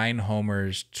 hits, 9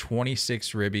 homers,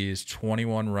 26 ribbies,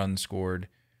 21 runs scored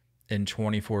in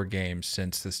 24 games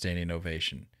since the standing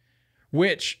ovation.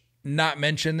 Which, not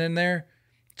mentioned in there,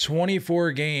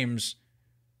 24 games,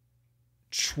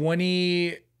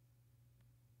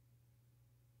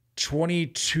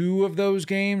 22 of those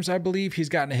games, I believe, he's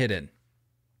gotten a hit in.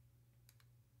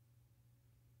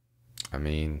 I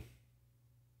mean,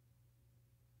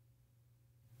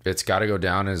 it's got to go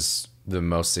down as the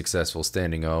most successful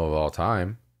standing O of all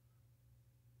time.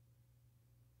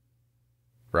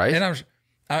 Right? And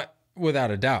without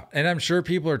a doubt. And I'm sure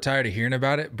people are tired of hearing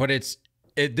about it, but it's,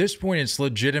 at this point, it's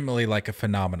legitimately like a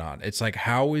phenomenon. It's like,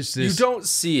 how is this? You don't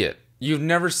see it. You've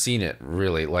never seen it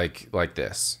really like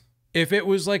this. If it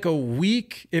was like a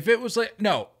week,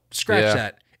 no, scratch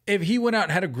that. If he went out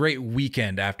and had a great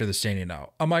weekend after the standing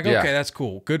O, I'm like, okay, that's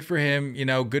cool. Good for him.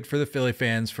 Good for the Philly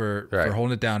fans for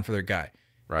holding it down for their guy.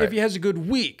 Right. If he has a good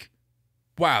week,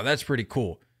 wow, that's pretty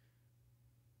cool.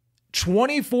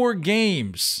 24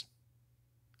 games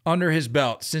under his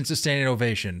belt since the standing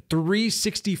ovation.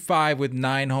 365 with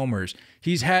 9 homers.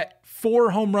 He's had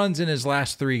 4 home runs in his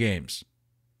last 3 games.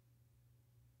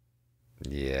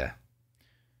 Yeah.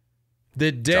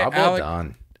 The day Job well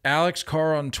done. Alex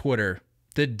Carr on Twitter,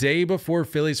 the day before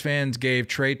Phillies fans gave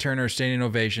Trey Turner a standing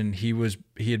ovation,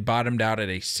 he had bottomed out at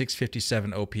a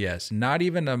 657 OPS. Not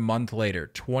even a month later,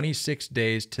 26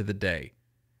 days to the day,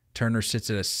 Turner sits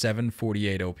at a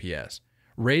 748 OPS.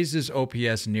 Raised his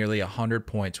OPS nearly 100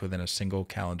 points within a single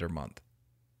calendar month.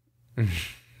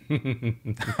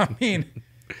 I mean,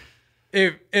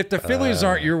 if the Phillies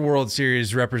aren't your World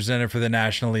Series representative for the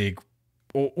National League,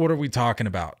 what are we talking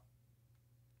about?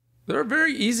 They're a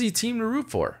very easy team to root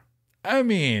for. I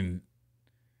mean,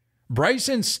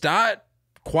 Bryson Stott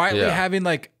quietly having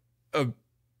like a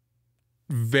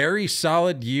very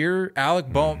solid year.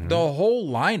 Alec Bohm, the whole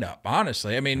lineup,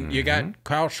 honestly. I mean, you got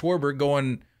Kyle Schwarber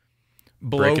going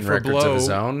blow breaking for records blow, of his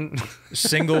own.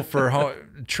 single for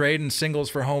trading singles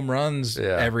for home runs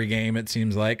every game, it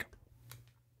seems like.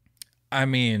 I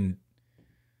mean,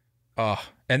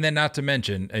 and then not to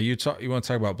mention, you want to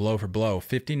talk about blow for blow,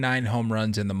 59 home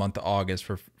runs in the month of August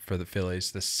for the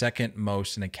Phillies, the second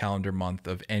most in a calendar month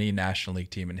of any National League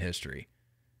team in history.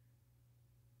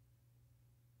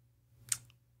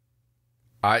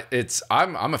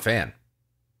 I'm a fan,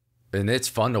 and it's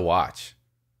fun to watch.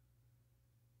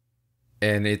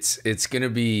 And it's gonna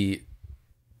be,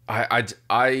 I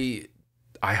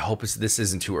hope this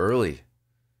isn't too early.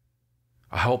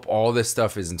 I hope all this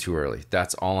stuff isn't too early.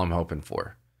 That's all I'm hoping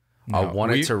for. No, I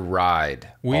want it to ride.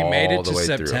 We made it to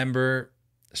September.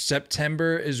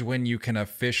 September is when you can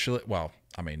officially, well,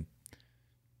 I mean,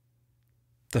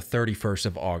 the 31st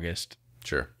of August.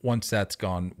 Sure. Once that's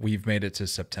gone, we've made it to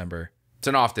September. It's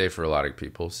an off day for a lot of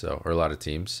people, or a lot of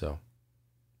teams. So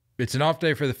it's an off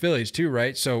day for the Phillies too,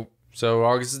 right? So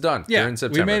August is done. Yeah, they're in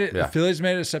September. We made it. Yeah. The Phillies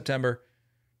made it to September.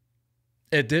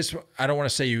 At this, I don't want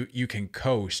to say you can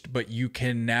coast, but you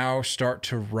can now start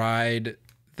to ride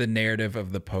the narrative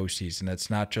of the postseason. It's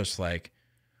not just like,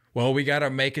 well, we got to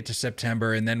make it to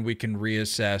September and then we can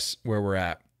reassess where we're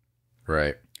at.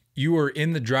 Right. You are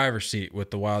in the driver's seat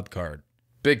with the wild card.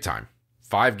 Big time.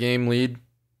 5-game lead.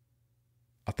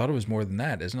 I thought it was more than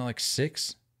that. Isn't it like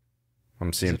 6?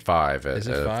 I'm seeing 5. Is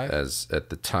it 5? As at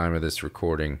the time of this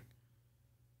recording.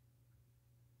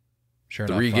 Sure.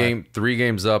 3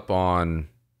 games up on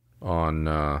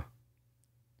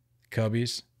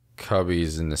Cubbies.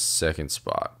 Cubbies in the second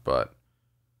spot, but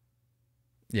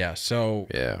yeah. So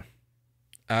yeah,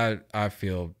 I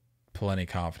feel plenty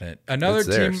confident. Another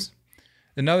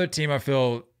team I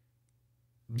feel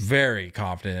very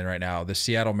confident in right now. The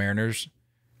Seattle Mariners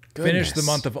finished the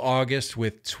month of August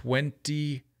with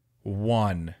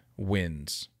 21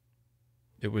 wins.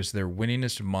 It was their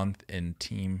winningest month in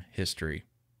team history.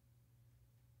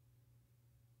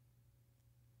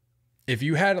 If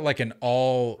you had like an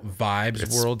all vibes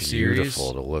World Series, it's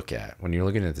beautiful to look at. When you're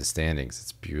looking at the standings,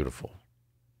 it's beautiful.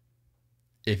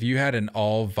 If you had an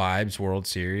all vibes World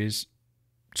Series,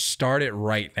 start it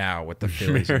right now with the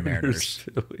Phillies and Mariners.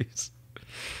 Phillies.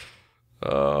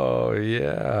 Oh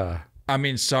yeah. I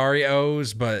mean, sorry,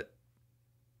 O's, but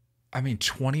I mean,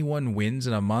 21 wins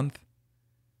in a month.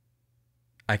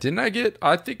 I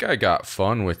think I got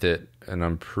fun with it, and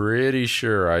I'm pretty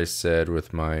sure I said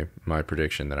with my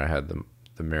prediction that I had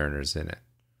the Mariners in it.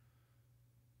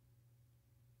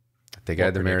 I think I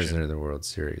had the Mariners in the World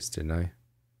Series, didn't I?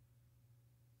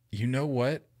 You know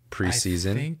what?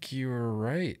 Preseason. I think you were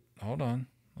right. Hold on.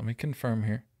 Let me confirm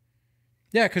here.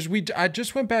 Yeah, because I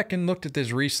just went back and looked at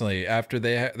this recently after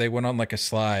they went on like a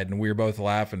slide, and we were both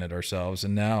laughing at ourselves,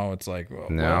 and now it's like, well,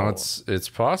 now it's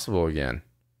possible again.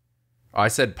 I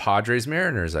said Padres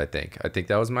Mariners, I think. I think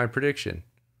that was my prediction.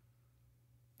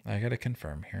 I got to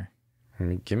confirm here. I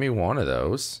mean, give me one of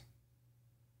those.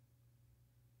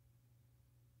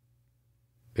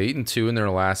 8-2 in their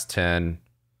last 10.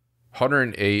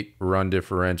 108 run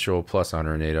differential plus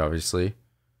 108, obviously.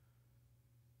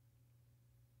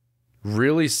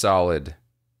 Really solid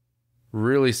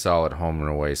home and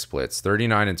away splits.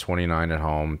 39-29 at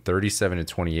home,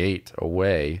 37-28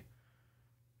 away.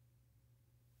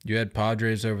 You had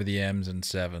Padres over the M's in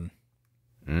 7.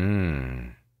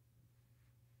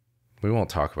 We won't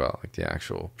talk about like the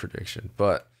actual prediction,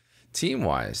 but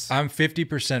team-wise, I'm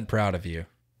 50% proud of you.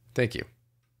 Thank you.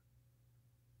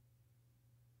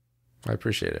 I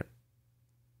appreciate it.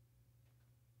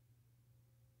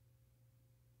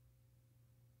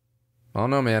 I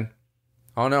don't know, man.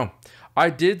 I don't know.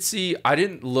 I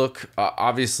didn't look,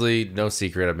 obviously, no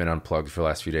secret, I've been unplugged for the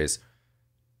last few days.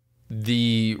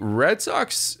 The Red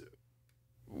Sox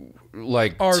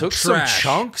took some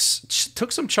chunks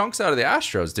out of the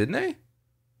Astros, didn't they?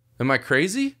 Am I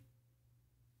crazy?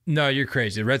 No, you're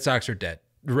crazy. The Red Sox are dead.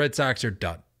 The Red Sox are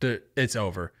done. It's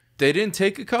over. They didn't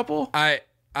take a couple?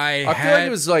 feel like it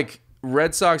was like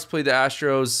Red Sox played the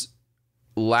Astros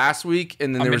last week,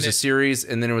 and then there was a series,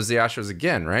 and then it was the Astros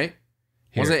again, right?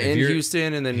 Was it in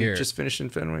Houston and then just finished in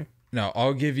Fenway? No,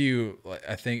 I'll give you,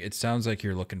 I think it sounds like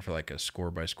you're looking for like a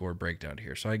score-by-score breakdown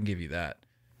here, so I can give you that.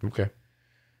 Okay.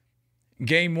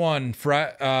 Game 1,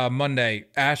 Monday,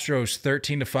 Astros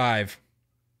 13-5.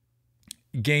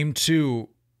 Game 2,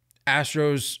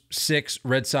 Astros 6,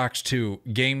 Red Sox 2.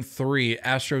 Game 3,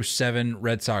 Astros 7,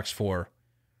 Red Sox 4.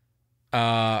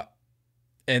 And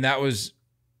that was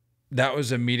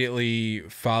immediately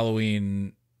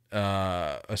following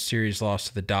a series loss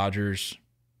to the Dodgers,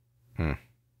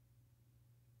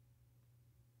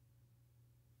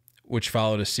 which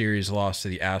followed a series loss to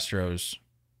the Astros.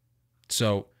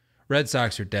 So Red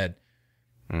Sox are dead.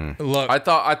 Look, I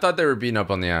thought they were beating up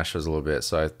on the Astros a little bit,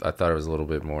 so I thought it was a little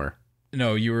bit more.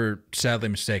 No, you were sadly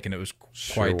mistaken. It was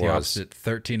quite the opposite.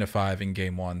 13-5 in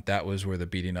Game 1. That was where the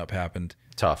beating up happened.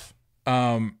 Tough.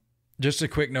 Just a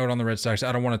quick note on the Red Sox.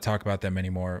 I don't want to talk about them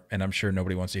anymore, and I'm sure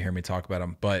nobody wants to hear me talk about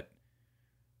them. But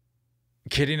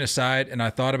kidding aside, and I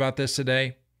thought about this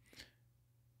today.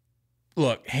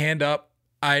 Look, hand up.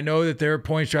 I know that there are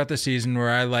points throughout the season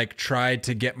where I like tried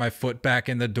to get my foot back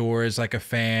in the door as like a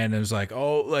fan. And it was like,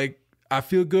 oh, like I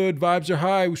feel good. Vibes are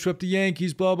high. We swept the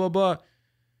Yankees, blah, blah, blah.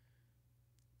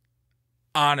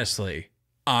 Honestly,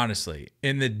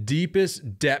 in the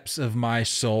deepest depths of my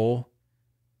soul,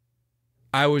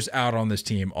 I was out on this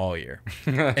team all year.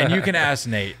 And you can ask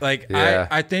Nate. Like, yeah.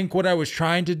 I think what I was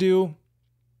trying to do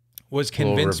was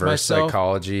convince myself,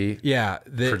 psychology,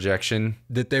 projection,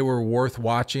 that they were worth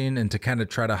watching, and to kind of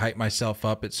try to hype myself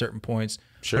up at certain points.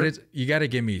 Sure, but you got to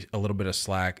give me a little bit of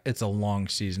slack. It's a long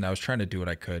season. I was trying to do what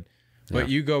I could, but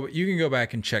you can go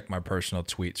back and check my personal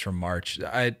tweets from March.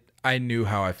 I knew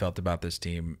how I felt about this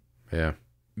team,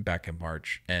 back in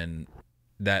March, and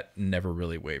that never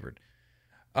really wavered.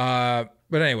 But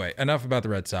anyway, enough about the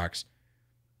Red Sox.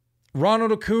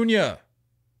 Ronald Acuña.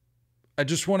 I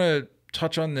just want to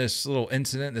touch on this little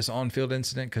incident, this on-field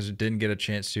incident, because it didn't get a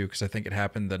chance to, because I think it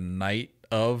happened the night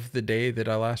of the day that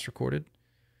I last recorded.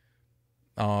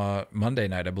 Monday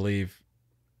night, I believe.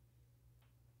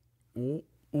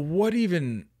 What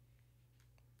even?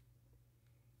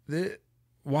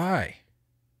 Why?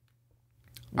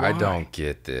 I don't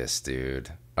get this,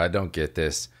 dude. I don't get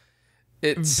this.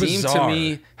 It seemed Bizarre. to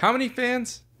me, how many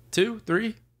fans? 2,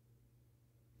 3?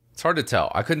 It's hard to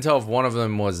tell. I couldn't tell if one of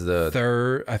them was the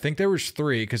third. I think there was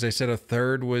 3, because they said a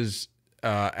third was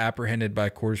apprehended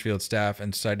by Coors Field staff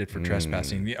and cited for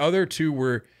trespassing. The other 2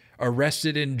 were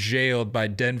arrested and jailed by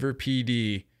Denver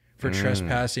PD for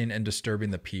trespassing and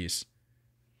disturbing the peace.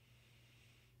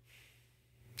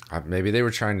 Maybe they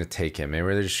were trying to take him. Maybe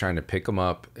they're just trying to pick him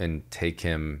up and take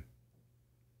him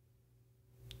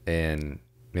and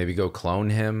maybe go clone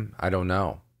him. I don't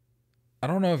know. I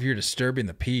don't know if you're disturbing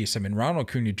the peace. I mean, Ronald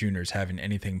Acuña Jr. is having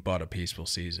anything but a peaceful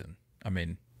season. I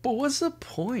mean, but what's the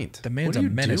point? The man's a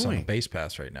menace on a base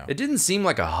pass right now. It didn't seem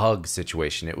like a hug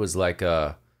situation. It was like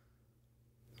I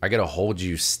gotta hold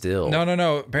you still.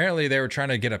 No. Apparently they were trying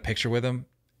to get a picture with him.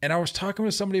 And I was talking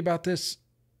with somebody about this.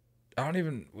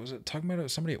 Was it talking about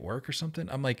somebody at work or something?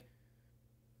 I'm like,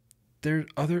 there are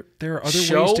other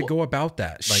ways to go about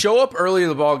that. Like, show up early to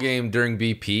the ball game during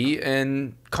BP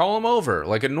and call him over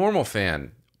like a normal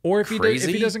fan. Or if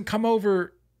he doesn't come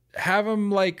over, have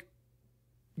him like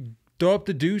throw up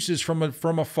the deuces from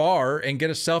afar and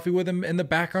get a selfie with him in the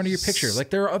background of your picture.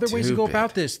 Like, there are other ways to go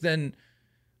about this than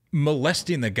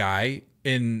molesting the guy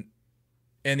in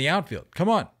the outfield. Come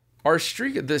on. The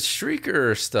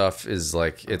streaker stuff is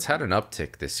like, it's had an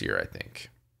uptick this year, I think.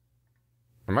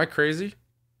 Am I crazy?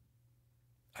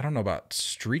 I don't know about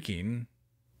streaking.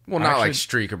 Well, not like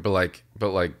streaker, but like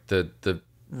the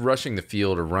rushing the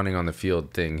field or running on the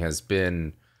field thing has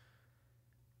been.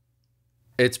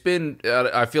 It's been.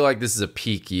 I feel like this is a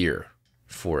peak year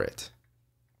for it.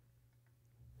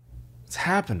 It's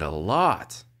happened a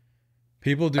lot.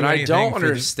 People do, and I don't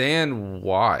understand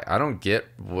why. I don't get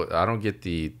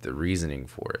the reasoning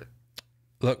for it.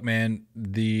 Look, man,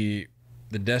 the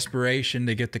desperation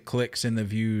to get the clicks and the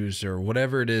views or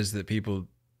whatever it is that people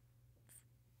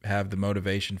have the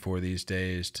motivation for these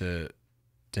days to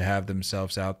have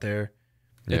themselves out there.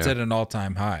 It's at an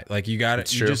all-time high. Like, you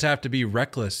just have to be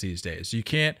reckless these days. You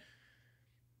can't,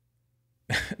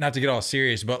 not to get all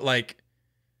serious, but like,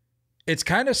 it's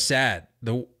kind of sad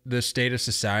the state of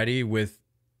society with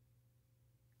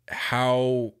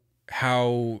how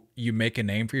you make a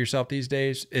name for yourself these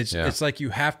days. It's like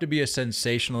you have to be a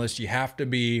sensationalist. You have to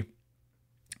be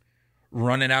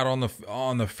running out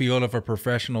on the field of a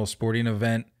professional sporting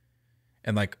event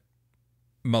and like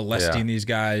molesting these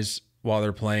guys while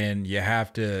they're playing. You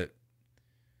have to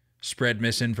spread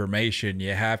misinformation.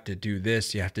 You have to do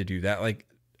this. You have to do that. Like,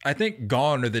 I think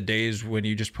gone are the days when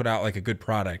you just put out like a good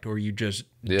product, or you just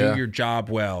do your job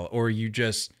well, or you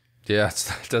just it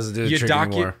doesn't do the trick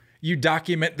anymore. You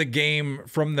document the game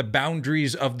from the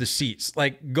boundaries of the seats.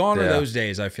 Like, gone are those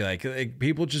days. I feel like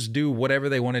people just do whatever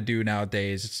they want to do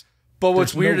nowadays. But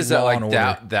what's weird is that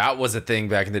like that was a thing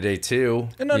back in the day too.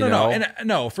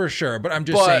 No, for sure. But I'm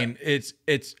just saying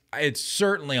it's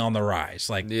certainly on the rise.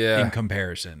 Like in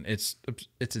comparison, it's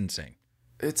insane.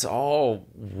 It's all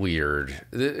weird.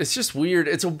 It's just weird.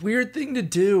 It's a weird thing to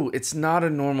do. It's not a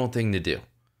normal thing to do.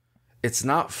 It's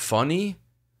not funny.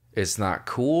 It's not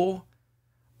cool.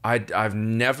 I've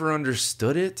never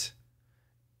understood it.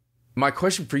 My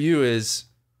question for you is,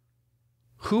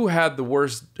 who had a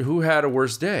worse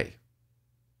day?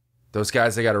 Those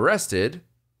guys that got arrested,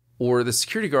 or the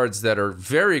security guards that are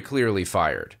very clearly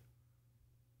fired?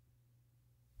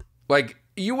 Like,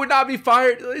 you would not be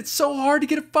fired. It's so hard to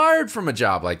get fired from a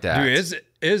job like that. Dude, it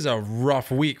is a rough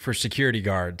week for security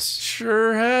guards.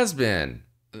 Sure has been.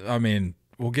 I mean,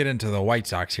 we'll get into the White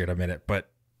Sox here in a minute, but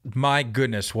my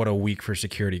goodness, what a week for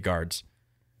security guards.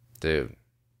 Dude.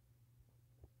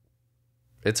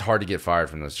 It's hard to get fired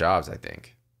from those jobs, I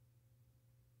think.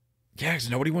 Yeah, because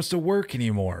nobody wants to work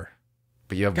anymore.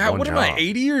 But you have one job. What am I,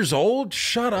 80 years old?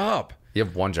 Shut up. You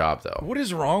have one job, though. What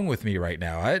is wrong with me right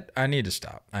now? I need to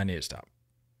stop. Why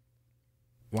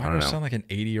do I sound like an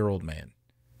 80-year-old man?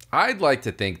 I'd like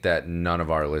to think that none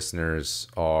of our listeners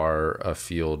are a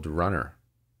field runner.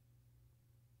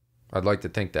 I'd like to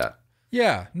think that.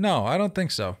 Yeah, no, I don't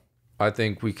think so. I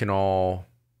think we can all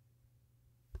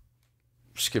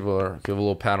just give a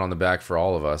little pat on the back for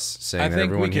all of us, saying that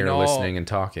everyone here listening and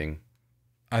talking.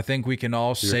 I think we can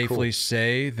all safely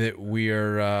say that we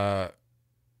are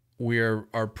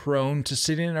prone to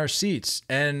sitting in our seats.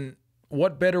 And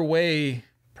what better way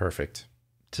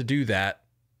to do that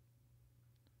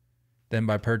than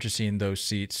by purchasing those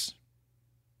seats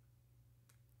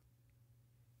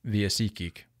via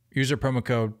SeatGeek. Use our promo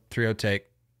code 30take.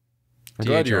 I'm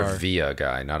glad you're a via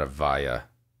guy, not a via.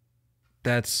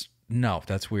 That's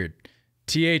weird.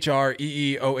 THREEOHTAKE.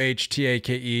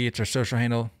 It's our social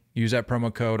handle. Use that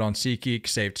promo code on SeatGeek.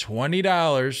 Save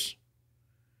 $20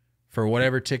 for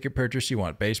whatever ticket purchase you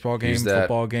want. Baseball game,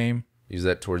 football game. Use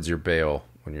that towards your bail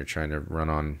when you're trying to run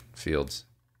on fields.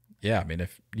 Yeah, I mean,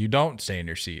 if you don't stay in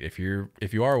your seat, if you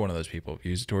are one of those people,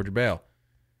 use it towards your bail.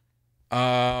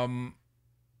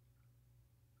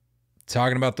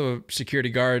 Talking about the security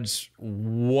guards,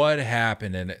 what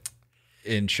happened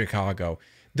in Chicago?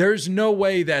 There's no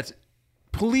way that's.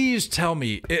 Please tell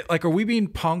me, are we being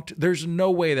punked? There's no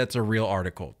way that's a real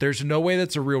article. There's no way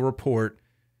that's a real report.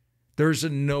 There's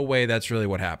no way that's really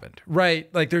what happened, right?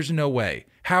 Like, there's no way.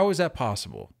 How is that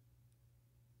possible?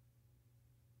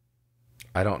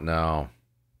 I don't know.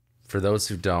 For those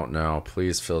who don't know,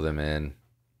 please fill them in.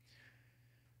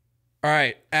 All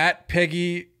right, at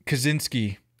Peggy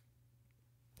Kaczynski.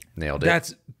 Nailed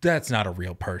it. That's not a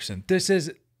real person.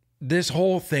 This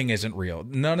whole thing isn't real.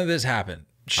 None of this happened.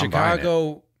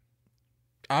 Chicago.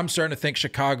 I'm starting to think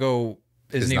Chicago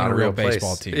isn't even a real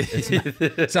baseball team.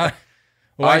 It's not.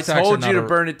 I told you to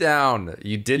burn it down.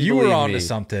 You didn't. You were on to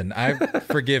something.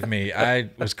 Forgive me. I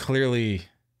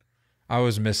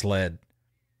was misled.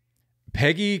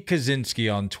 Peggy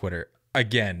Kaczynski on Twitter.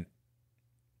 Again,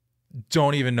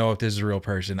 don't even know if this is a real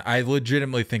person. I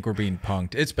legitimately think we're being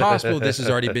punked. It's possible this has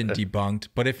already been debunked,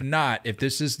 but if not, if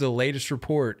this is the latest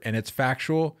report and it's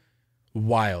factual,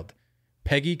 wild.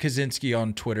 Peggy Kaczynski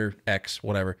on Twitter, X,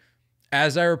 whatever.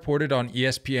 As I reported on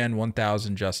ESPN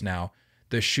 1000 just now,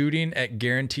 the shooting at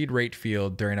Guaranteed Rate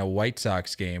Field during a White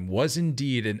Sox game was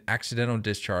indeed an accidental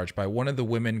discharge by one of the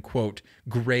women, quote,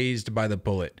 grazed by the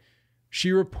bullet.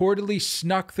 She reportedly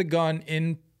snuck the gun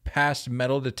in past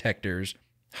metal detectors,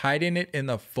 hiding it in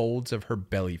the folds of her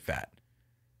belly fat.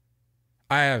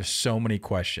 I have so many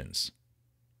questions.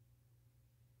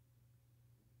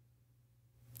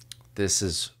 This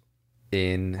is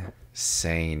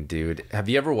insane, dude. Have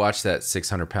you ever watched that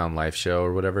 600-Pound Life show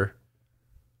or whatever?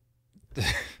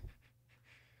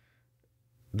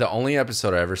 The only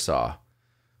episode I ever saw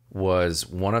was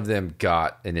one of them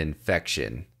got an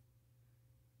infection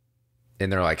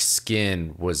and their like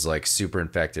skin was like super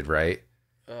infected, right?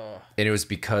 And it was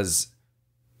because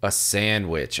a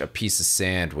piece of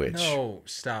sandwich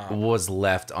was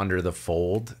left under the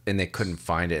fold and they couldn't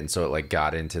find it, and so it like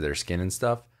got into their skin and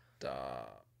stuff.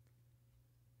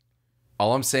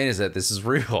 All I'm saying is that this is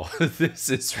real. This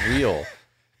is real.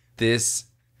 This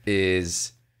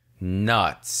is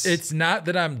nuts. It's not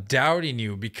that I'm doubting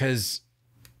you, because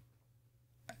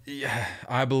Yeah,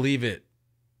 I believe it.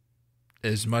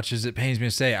 As much as it pains me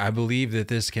to say, I believe that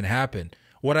this can happen.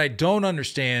 What I don't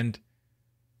understand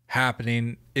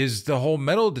happening is the whole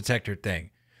metal detector thing.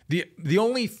 The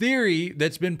only theory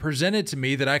that's been presented to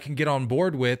me that I can get on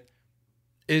board with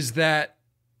is that,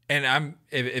 and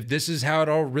if this is how it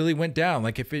all really went down,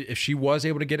 like if she was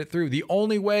able to get it through, the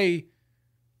only way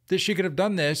that she could have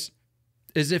done this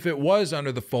is if it was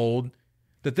under the fold,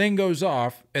 the thing goes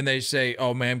off and they say,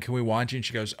 "Oh, ma'am, can we wand you?" And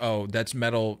she goes, "Oh, that's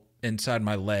metal inside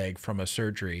my leg from a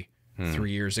surgery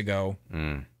 3 years ago."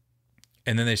 And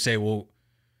then they say, "Well,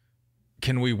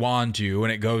 can we wand you?"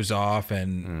 And it goes off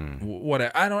and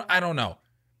what? I don't know.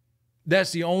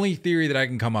 That's the only theory that I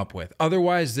can come up with.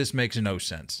 Otherwise, this makes no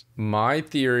sense. My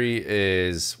theory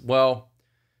is, well,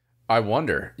 I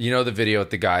wonder. You know the video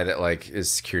with the guy that like is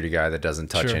security guy that doesn't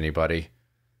touch anybody?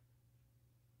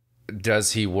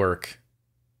 Does he work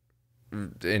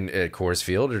at Coors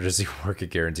Field or does he work at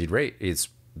Guaranteed Rate? It's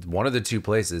one of the two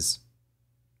places.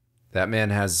 That man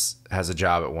has a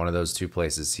job at one of those two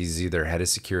places. He's either head of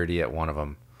security at one of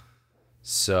them.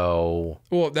 So,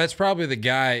 well, that's probably the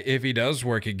guy, if he does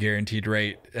work at Guaranteed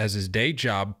Rate as his day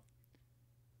job,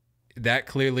 that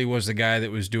clearly was the guy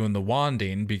that was doing the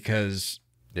wanding because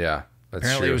yeah, that's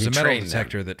apparently true. it was He a metal trained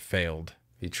detector them. that failed.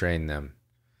 He trained them.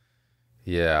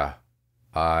 Yeah.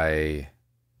 I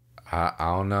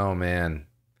don't know, man.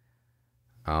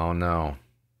 I don't know.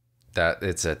 That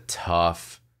it's a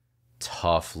tough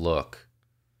look.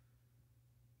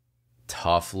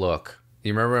 Tough look.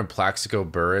 You remember when Plaxico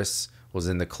Burress was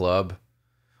in the club?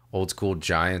 Old school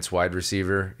Giants wide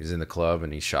receiver. He's in the club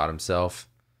and he shot himself.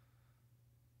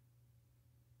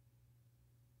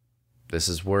 This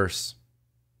is worse.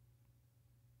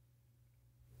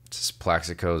 This is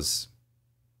Plaxico's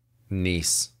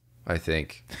niece, I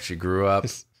think. She grew up.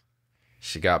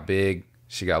 She got big.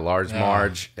 She got large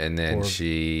Marge. And then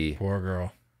Poor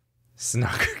girl.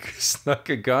 Snuck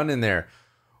a gun in there.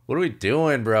 What are we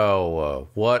doing, bro?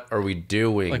 What are we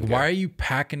doing? Like, why are you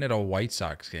packing at a White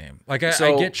Sox game? Like, I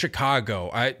get Chicago.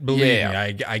 I believe me,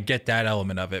 I get that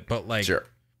element of it. But like, sure,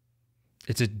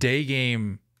 it's a day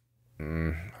game.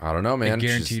 I don't know, man.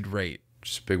 Guaranteed Rate.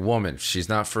 She's a big woman. She's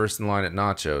not first in line at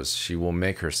nachos. She will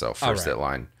make herself first at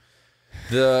line.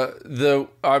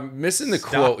 I'm missing the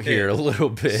quote here a little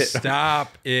bit.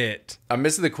 Stop it. I'm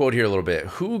missing the quote here a little bit.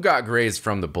 Who got grazed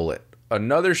from the bullet?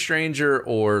 Another stranger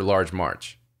or Large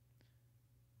March?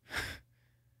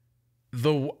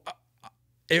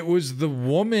 It was the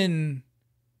woman.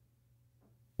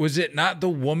 Was it not the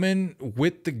woman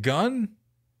with the gun?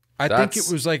 I think it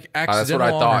was like accidental. That's what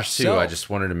I thought too. I just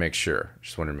wanted to make sure.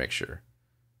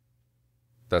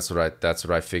 That's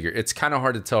what I figured. It's kind of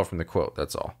hard to tell from the quote.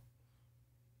 That's all.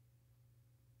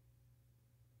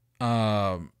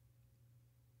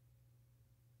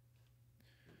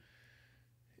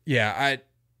 Yeah,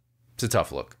 it's a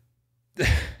tough look.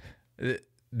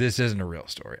 This isn't a real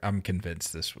story. I'm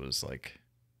convinced this was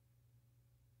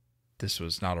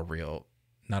not a real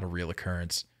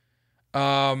occurrence.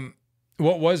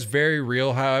 What was very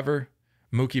real, however,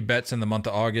 Mookie Betts in the month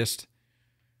of August.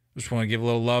 Just want to give a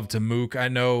little love to Mook. I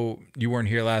know you weren't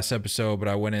here last episode, but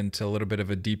I went into a little bit of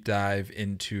a deep dive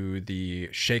into the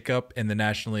shakeup in the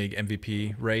National League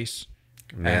MVP race.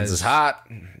 Mans is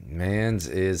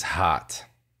hot.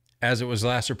 As it was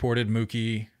last reported,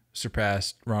 Mookie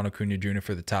surpassed Ronald Acuña Jr.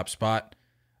 for the top spot.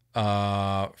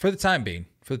 For the time being.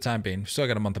 Still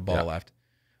got a month of ball left.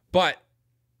 But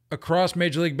across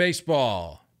Major League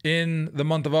Baseball in the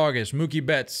month of August, Mookie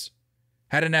Betts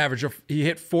had an average of, he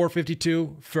hit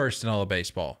 452, first in all of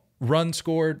baseball. Runs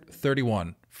scored,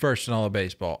 31, first in all of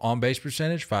baseball. On-base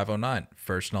percentage, 509,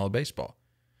 first in all of baseball.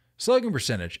 Slugging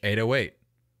percentage, 808,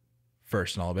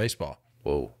 first in all of baseball.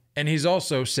 Whoa. And he's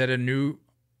also set a new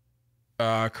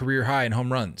career high in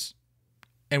home runs.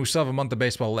 And we still have a month of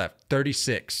baseball left,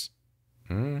 36.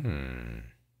 I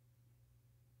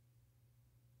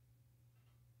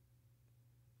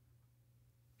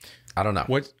don't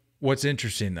know. What's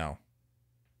interesting, though,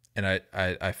 and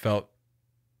I felt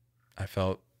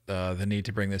the need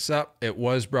to bring this up. It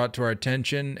was brought to our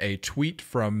attention, a tweet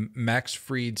from Max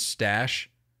Fried's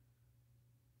stash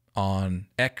on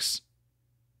X.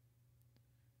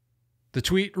 The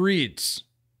tweet reads,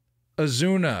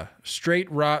 Ozuna,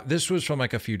 straight robbed. This was from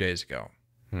like a few days ago.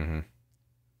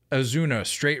 Ozuna,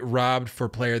 straight robbed for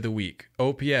player of the week.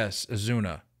 OPS,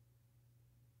 Ozuna,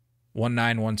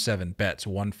 1917. Betts,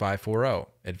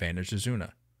 1540. Advantage,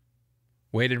 Ozuna.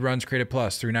 Weighted runs created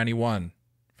plus, 391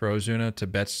 for Ozuna to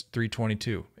Betts,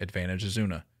 322. Advantage,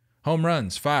 Ozuna. Home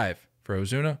runs, 5 for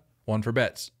Ozuna, 1 for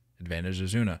Betts. Advantage,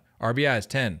 Ozuna. RBIs,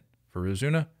 10 for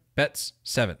Ozuna. Betts,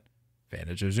 7.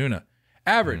 Advantage, Ozuna.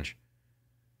 Average,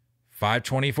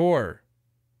 524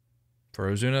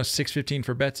 for Ozuna, 615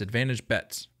 for Betts. Advantage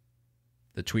Betts.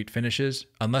 The tweet finishes,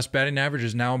 unless batting average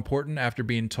is now important after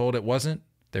being told it wasn't,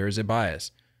 there is a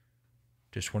bias.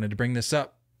 Just wanted to bring this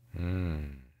up.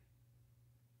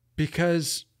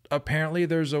 Because apparently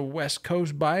there's a West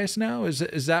Coast bias now. Is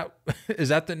that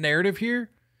the narrative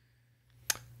here?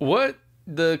 What?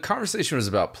 The conversation was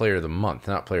about player of the month,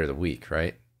 not player of the week,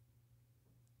 right?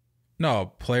 No,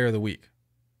 player of the week.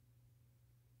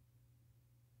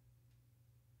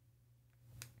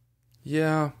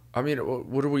 Yeah. I mean,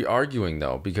 what are we arguing,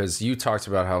 though? Because you talked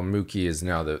about how Mookie is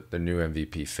now the new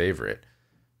MVP favorite.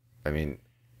 I mean,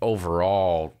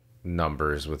 overall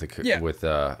numbers with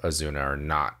Ozuna are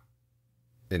not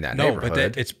in that neighborhood. No,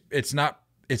 but it's not.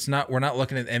 We're not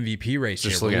looking at the MVP race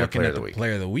here. We're looking at the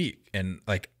player of the week, and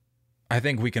like, I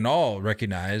think we can all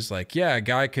recognize, like, yeah, a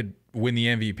guy could win the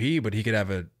MVP, but he could have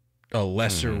a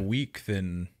lesser week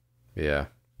than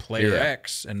player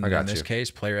X, and in this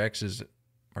case, player X is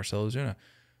Marcell Ozuna.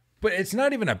 But it's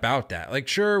not even about that. Like,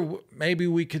 sure, maybe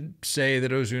we could say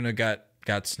that Ozuna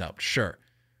got snubbed. Sure.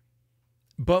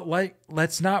 But, like,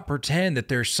 let's not pretend that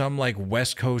there's some, like,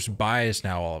 West Coast bias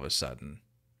now all of a sudden.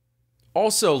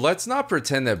 Also, let's not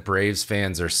pretend that Braves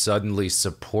fans are suddenly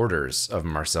supporters of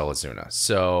Marcell Ozuna.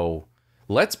 So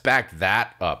let's back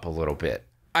that up a little bit.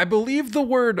 I believe the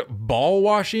word ball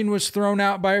washing was thrown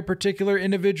out by a particular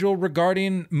individual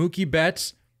regarding Mookie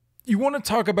Betts. You want to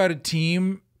talk about a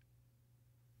team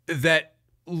that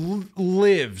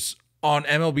lives on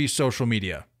MLB social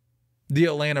media, the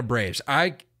Atlanta Braves.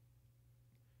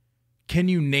 Can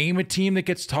you name a team that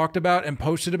gets talked about and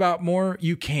posted about more?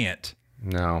 You can't.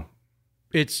 No.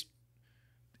 It's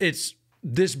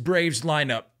this Braves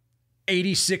lineup.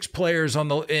 86 players on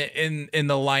the in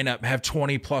the lineup have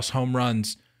 20 plus home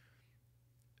runs.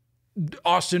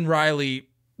 Austin Riley,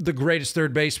 the greatest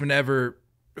third baseman ever.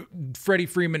 Freddie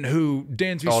Freeman, who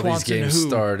Dansby all Swanson, these games who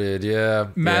started,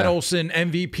 Matt Olson,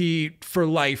 MVP for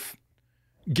life.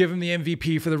 Give him the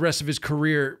MVP for the rest of his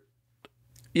career.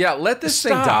 Yeah, let this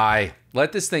thing die.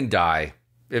 Let this thing die.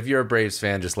 If you're a Braves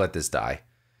fan, just let this die.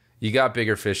 You got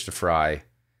bigger fish to fry,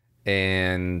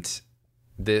 and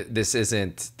this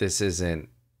isn't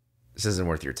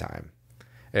worth your time.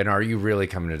 And are you really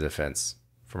coming to defense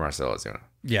for Marcell Ozuna?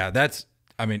 Yeah,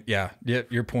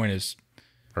 your point is.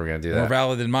 Are we gonna do that? More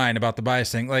valid than mine about the bias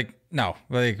thing. Like, no,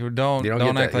 like don't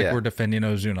act like we're defending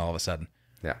Ozuna all of a sudden.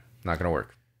 Yeah, not gonna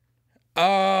work.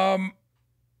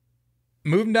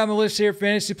 Moving down the list here,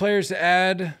 fantasy players to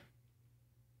add.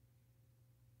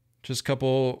 Just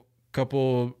a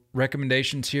couple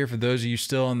recommendations here for those of you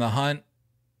still in the hunt.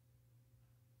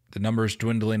 The number is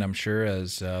dwindling, I'm sure,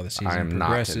 as the season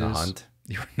progresses. Not in the hunt.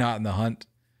 You're not in the hunt.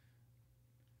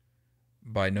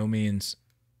 By no means.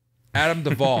 Adam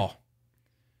Duvall.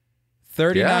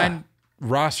 39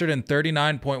 rostered in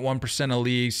 39.1% of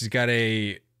leagues.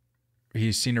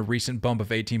 He's seen a recent bump of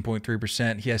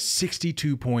 18.3%. He has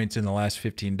 62 points in the last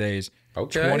 15 days.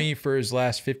 Okay. 20 for his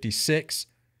last 56.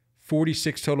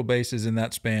 46 total bases in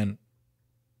that span.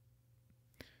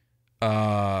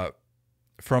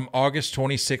 From August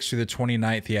 26th through the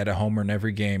 29th, he had a homer in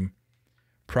every game.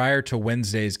 Prior to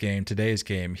today's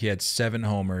game, he had 7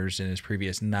 homers in his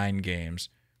previous 9 games.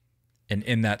 And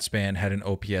in that span had an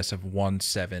OPS of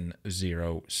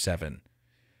 1707.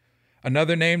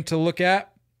 Another name to look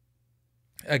at.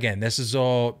 Again, this is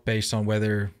all based on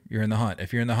whether you're in the hunt.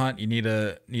 If you're in the hunt, you need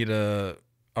a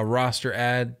roster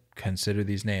ad. Consider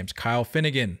these names. Kyle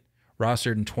Finnegan,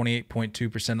 rostered in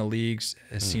 28.2% of leagues,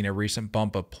 has seen a recent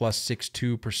bump of plus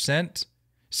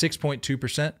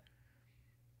 6.2%.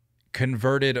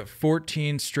 Converted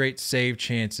 14 straight save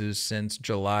chances since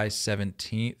July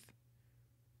 17th.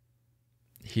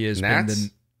 He has been the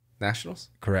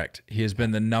Nationals? Correct. He has been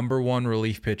the number 1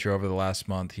 relief pitcher over the last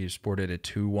month. He sported a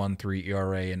 2.13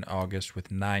 ERA in August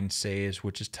with 9 saves,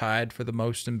 which is tied for the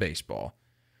most in baseball.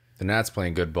 The Nats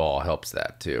playing good ball helps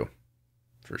that too,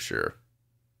 for sure.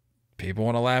 People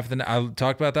want to laugh. I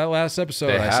talked about that last episode.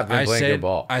 They have been playing good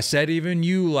ball. I said even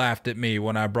you laughed at me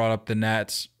when I brought up the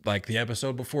Nats, like the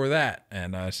episode before that,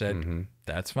 and I said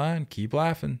that's fine. Keep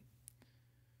laughing.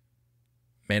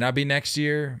 May not be next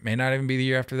year, may not even be the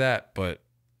year after that, but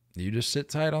you just sit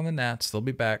tight on the Nats. They'll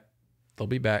be back.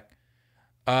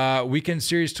 Weekend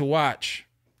series to watch.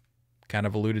 Kind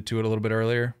of alluded to it a little bit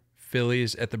earlier.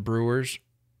 Phillies at the Brewers.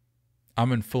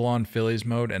 I'm in full-on Phillies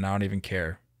mode, and I don't even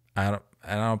care. I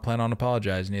don't plan on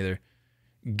apologizing either.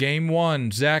 Game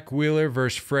 1, Zach Wheeler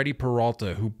versus Freddie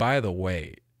Peralta, who, by the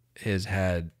way, has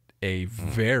had a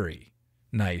very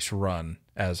nice run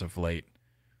as of late.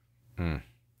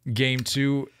 Game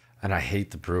 2. And I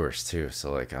hate the Brewers too.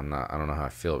 So like, I don't know how I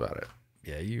feel about it.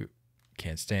 Yeah, you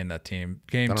can't stand that team.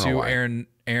 Game I don't know 2, why.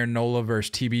 Aaron Nola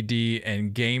versus TBD,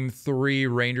 and Game 3,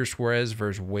 Ranger Suarez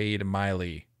versus Wade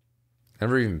Miley.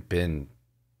 Never even been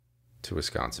to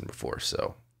Wisconsin before,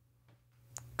 so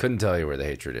couldn't tell you where the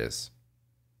hatred is.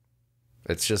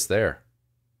 It's just there.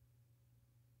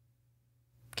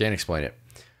 Can't explain it.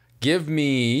 Give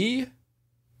me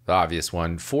the obvious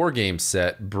one. 4-game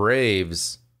set.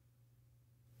 Braves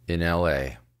in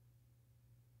LA.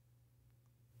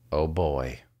 Oh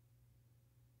boy.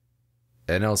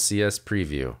 NLCS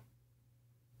preview.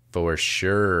 For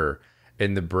sure.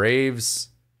 And the Braves,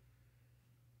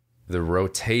 the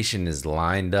rotation is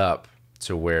lined up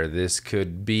to where this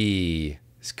could be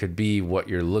what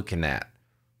you're looking at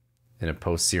in a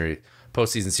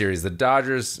postseason series. The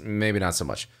Dodgers, maybe not so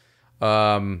much.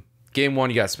 Game 1,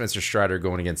 you got Spencer Strider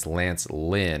going against Lance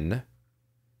Lynn.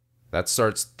 That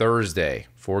starts Thursday.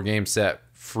 4-game set.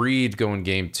 Fried going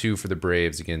Game 2 for the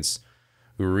Braves against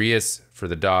Urias for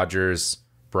the Dodgers.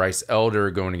 Bryce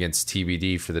Elder going against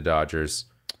TBD for the Dodgers.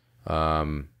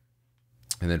 And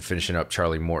then finishing up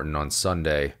Charlie Morton on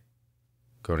Sunday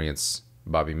going against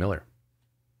Bobby Miller.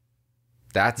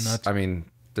 That's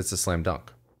a slam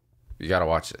dunk. You got to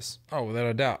watch this. Oh, without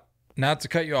a doubt. Not to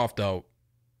cut you off, though.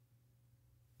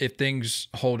 If things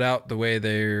hold out the way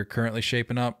they're currently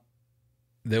shaping up,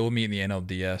 they will meet in the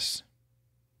NLDS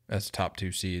as top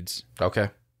 2 seeds. Okay.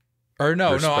 Or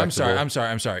no, I'm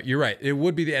sorry. You're right. It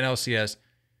would be the NLCS.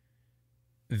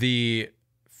 The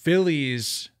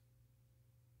Phillies,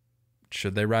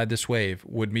 should they ride this wave,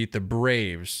 would meet the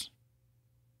Braves.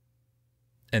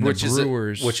 And the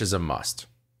Brewers. Which is a must.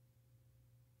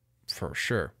 For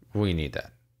sure. We need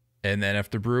that. And then if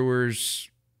the Brewers,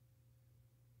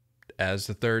 as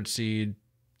the 3rd seed,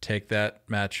 take that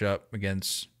matchup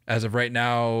against, as of right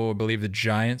now, I believe the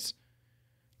Giants,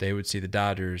 they would see the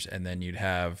Dodgers, and then you'd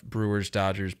have Brewers,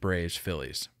 Dodgers, Braves,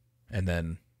 Phillies. And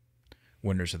then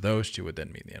winners of those 2 would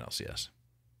then meet in the NLCS.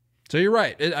 So you're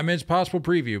right. It's possible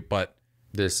preview, but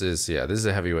this is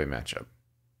a heavyweight matchup.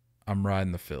 I'm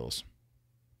riding the Phils.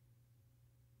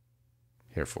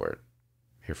 Here for it.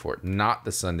 Not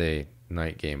the Sunday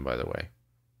night game, by the way.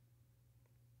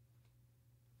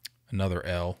 Another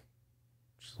L.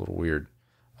 Just a little weird.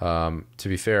 To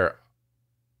be fair,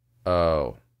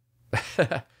 I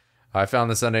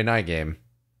found the Sunday night game.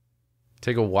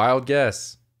 Take a wild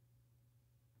guess.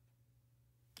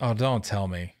 Oh, don't tell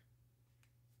me.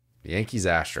 Yankees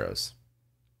Astros.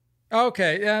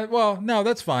 Okay, yeah, well, no,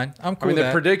 that's fine. I'm cool with the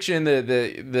that. prediction,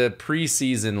 the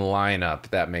preseason lineup,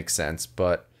 that makes sense,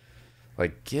 but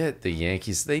like, get the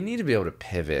Yankees. They need to be able to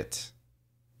pivot.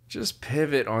 Just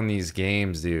pivot on these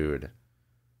games, dude.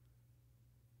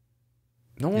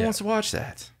 No one wants to watch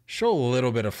that. Show a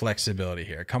little bit of flexibility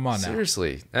here. Come on now.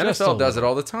 Seriously. NFL does it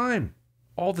all the time.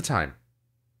 All the time.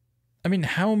 I mean,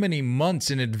 how many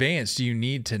months in advance do you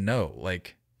need to know?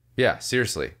 Like, yeah,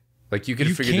 seriously. Like, you could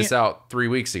have figured this out 3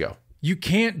 weeks ago. You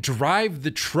can't drive the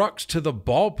trucks to the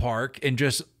ballpark and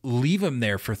just leave them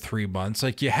there for 3 months.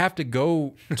 Like, you have to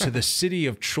go to the city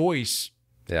of choice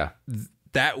that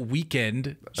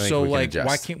weekend. So, like,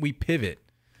 why can't we pivot?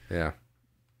 Yeah.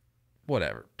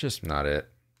 Whatever. Just not it.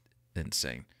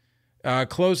 Insane.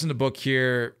 Closing the book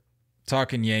here,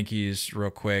 talking Yankees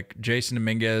real quick. Jason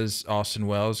Dominguez, Austin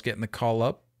Wells getting the call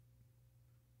up.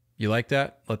 You like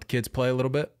that? Let the kids play a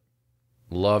little bit?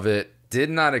 Love it. Did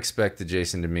not expect the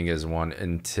Jason Dominguez one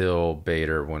until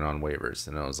Bader went on waivers.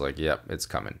 And I was like, yep, it's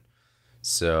coming.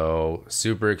 So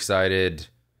super excited.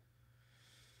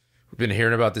 We've been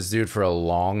hearing about this dude for a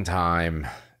long time.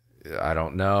 I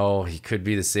don't know. He could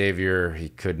be the savior. He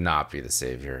could not be the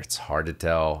savior. It's hard to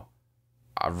tell.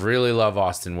 I really love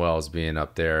Austin Wells being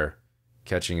up there.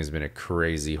 Catching has been a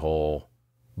crazy hole.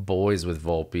 Boys with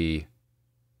Volpe.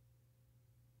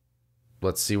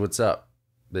 Let's see what's up.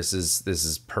 This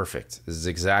is perfect. This is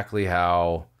exactly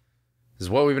how. This is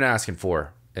what we've been asking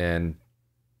for. And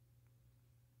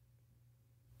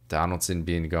Donaldson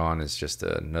being gone is just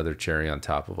another cherry on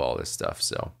top of all this stuff.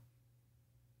 So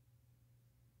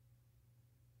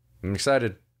I'm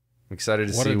excited. I'm excited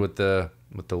to see what the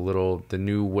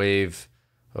new wave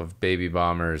of baby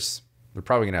bombers. We're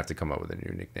probably gonna have to come up with a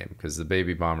new nickname because the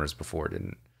baby bombers before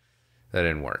didn't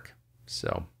work.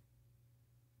 So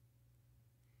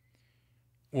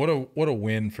what a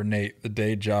win for Nate the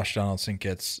day Josh Donaldson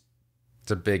gets.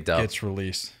 It's a big dub. Gets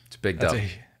released. It's a big dub.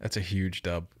 That's a huge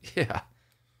dub. Yeah.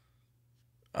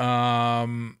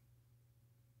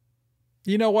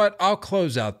 You know what? I'll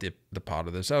close out the pot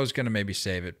of this. I was gonna maybe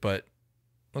save it, but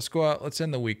let's go out. Let's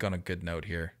end the week on a good note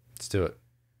here. Let's do it.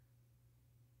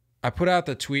 I put out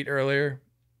the tweet earlier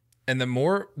And the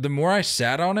more I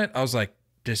sat on it, I was like,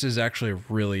 this is actually a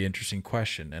really interesting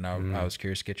question. And I was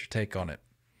curious to get your take on it.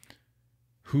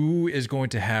 Who is going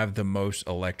to have the most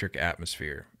electric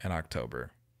atmosphere in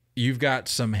October? You've got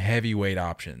some heavyweight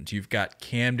options. You've got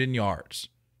Camden Yards,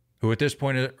 who at this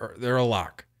point, they're a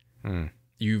lock.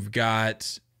 You've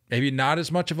got maybe not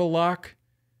as much of a lock.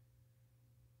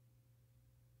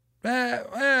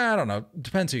 I don't know.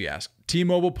 Depends who you ask.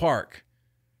 T-Mobile Park,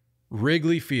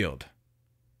 Wrigley Field,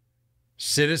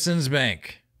 Citizens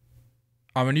Bank.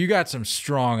 I mean, you got some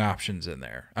strong options in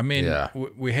there. I mean,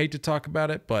 we hate to talk about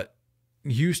it, but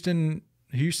Houston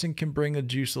can bring the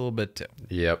juice a little bit too.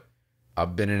 Yep.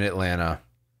 I've been in Atlanta.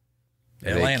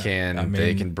 They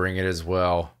can bring it as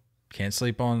well. Can't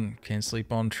sleep on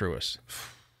Truist.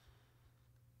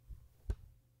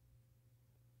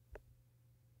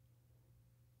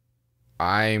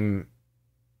 I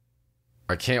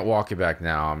can't walk it back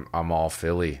now. I'm all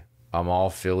Philly.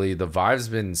 The vibe's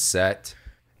been set,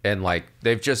 and like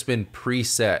they've just been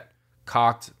preset,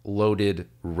 cocked, loaded,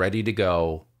 ready to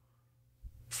go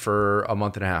for a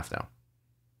month and a half now.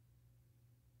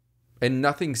 And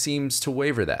nothing seems to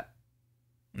waver that.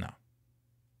 No.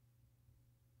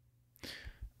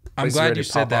 I'm glad you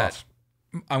said that.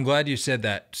 I'm glad you said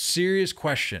that. Serious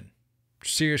question.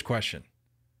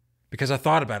 Because I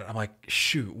thought about it. I'm like,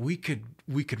 shoot, we could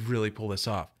really pull this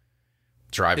off.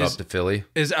 Drive up to Philly.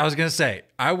 I was gonna say,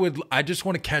 I just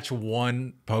want to catch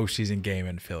one postseason game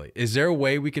in Philly. Is there a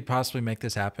way we could possibly make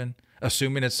this happen?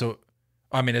 Assuming it's so,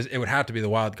 I mean, it would have to be the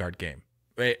wild card game,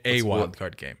 a wild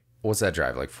card game. What's that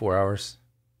drive, like 4 hours?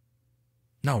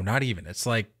 No, not even. It's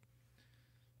like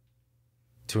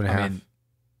 2.5. I mean,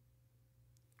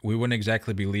 we wouldn't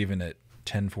exactly be leaving at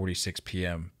 10:46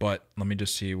 p.m. But let me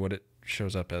just see what it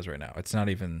shows up as right now. It's not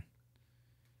even.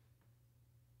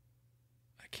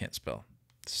 I can't spell.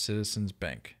 Citizens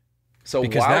Bank. So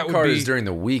because wild card is during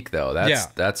the week, though.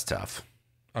 That's tough.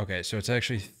 Okay, so it's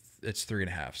actually it's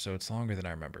 3.5, so it's longer than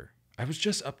I remember. I was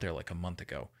just up there like a month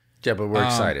ago. Yeah, but we're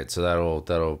excited, so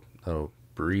that'll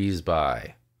breeze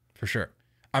by for sure.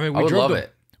 I mean, we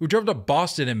drove to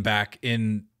Boston and back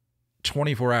in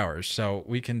 24 hours, so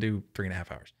we can do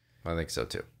 3.5 hours. I think so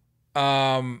too.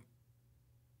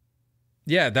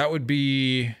 Yeah, that would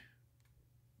be.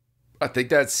 I think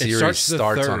that series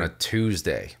starts on a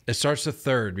Tuesday. It starts the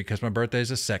 3rd because my birthday is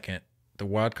the 2nd. The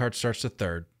wild card starts the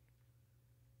 3rd.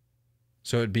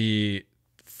 So it'd be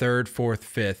 3rd, 4th,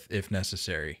 5th if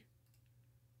necessary.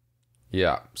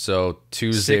 Yeah. So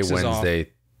Tuesday,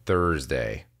 Wednesday,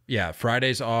 Thursday. Yeah.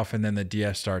 Friday's off and then the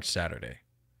DS starts Saturday.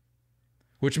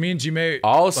 Which means you may.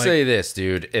 I'll say this,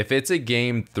 dude. If it's a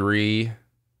game 3,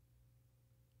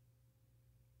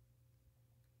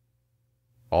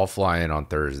 I'll fly in on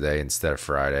Thursday instead of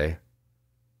Friday.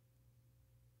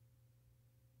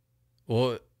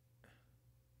 Well,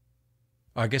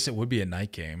 I guess it would be a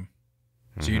night game.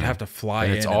 So you'd have to fly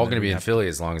in. And it's all going to be in Philly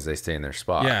as long as they stay in their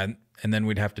spot. Yeah, and then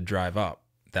we'd have to drive up.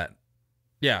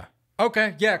 Yeah.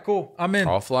 Okay, yeah, cool. I'm in.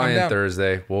 I'll fly in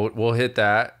Thursday. We'll hit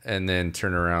that and then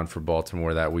turn around for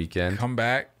Baltimore that weekend. Come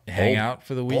back, hang out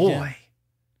for the weekend.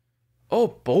 Oh,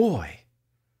 boy.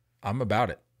 I'm about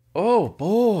it. Oh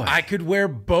boy! I could wear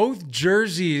both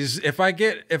jerseys if I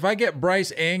get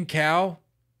Bryce and Cal.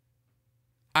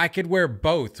 I could wear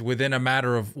both within a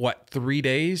matter of 3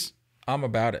 days. I'm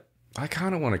about it. I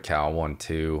kind of want a Cal one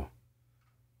too.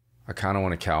 But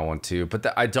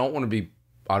I don't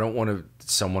want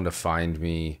someone to find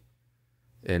me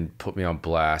and put me on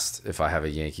blast if I have a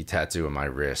Yankee tattoo on my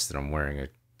wrist and I'm wearing a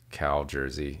Cal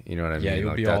jersey. You know what I mean? Yeah,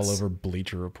 you'll be all over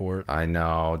Bleacher Report. I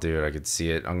know, dude. I could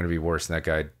see it. I'm gonna be worse than that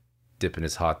guy dipping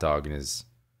his hot dog in his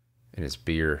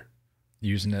beer,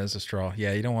 using it as a straw.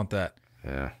 Yeah, you don't want that.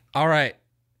 Yeah. All right.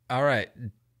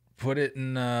 Put it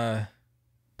in the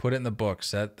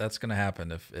books. That's gonna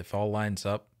happen if all lines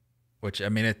up. Which, I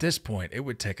mean, at this point, it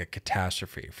would take a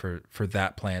catastrophe for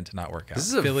that plan to not work out. This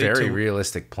is a very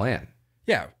realistic plan.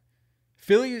 Yeah,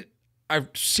 Philly. I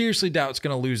seriously doubt it's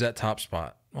gonna lose that top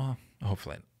spot. Well,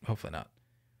 hopefully not.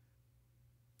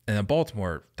 And then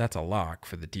Baltimore, that's a lock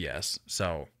for the DS.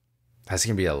 So. That's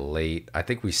going to be a late. I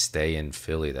think we stay in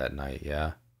Philly that night,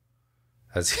 yeah?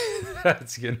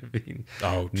 That's going to be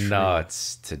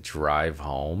nuts to drive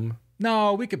home.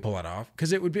 No, we could pull it off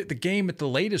because it would be the game at the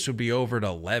latest would be over at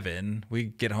 11.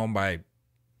 We'd get home by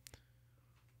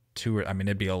 2. I mean,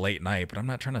 it'd be a late night, but I'm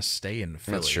not trying to stay in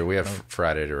Philly. That's true. We have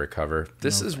Friday to recover.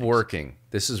 This is working.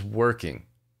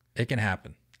 It can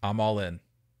happen. I'm all in.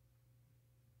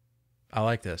 I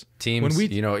like this. Teams,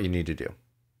 you know what you need to do.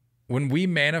 When we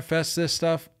manifest this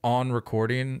stuff on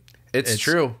recording, it's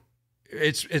true.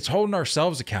 it's holding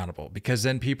ourselves accountable, because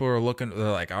then people are looking.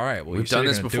 They're like, all right, well, We've done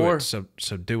this before, so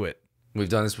do it. We've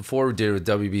done this before. We did it with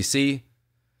WBC.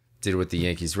 Did it with the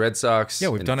Yankees, Red Sox. Yeah,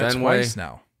 we've done it twice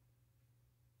now.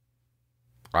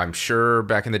 I'm sure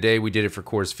back in the day we did it for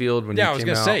Coors Field when you came out. Yeah, I was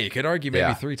gonna say, you could argue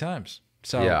maybe 3 times.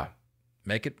 So yeah,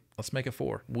 let's make it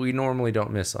 4. We normally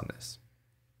don't miss on this.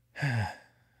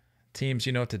 Teams,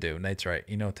 you know what to do. Nate's right.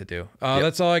 You know what to do.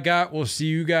 That's all I got. We'll see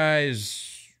you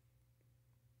guys.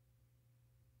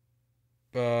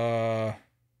 I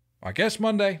guess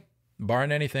Monday,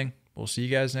 barring anything. We'll see you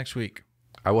guys next week.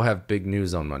 I will have big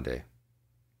news on Monday.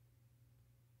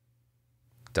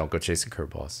 Don't go chasing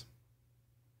curveballs.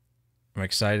 I'm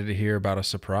excited to hear about a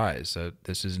surprise.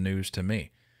 This is news to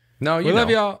me. No, we love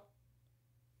y'all.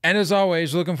 And as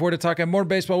always, looking forward to talking more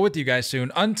baseball with you guys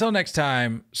soon. Until next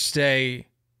time, stay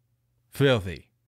filthy.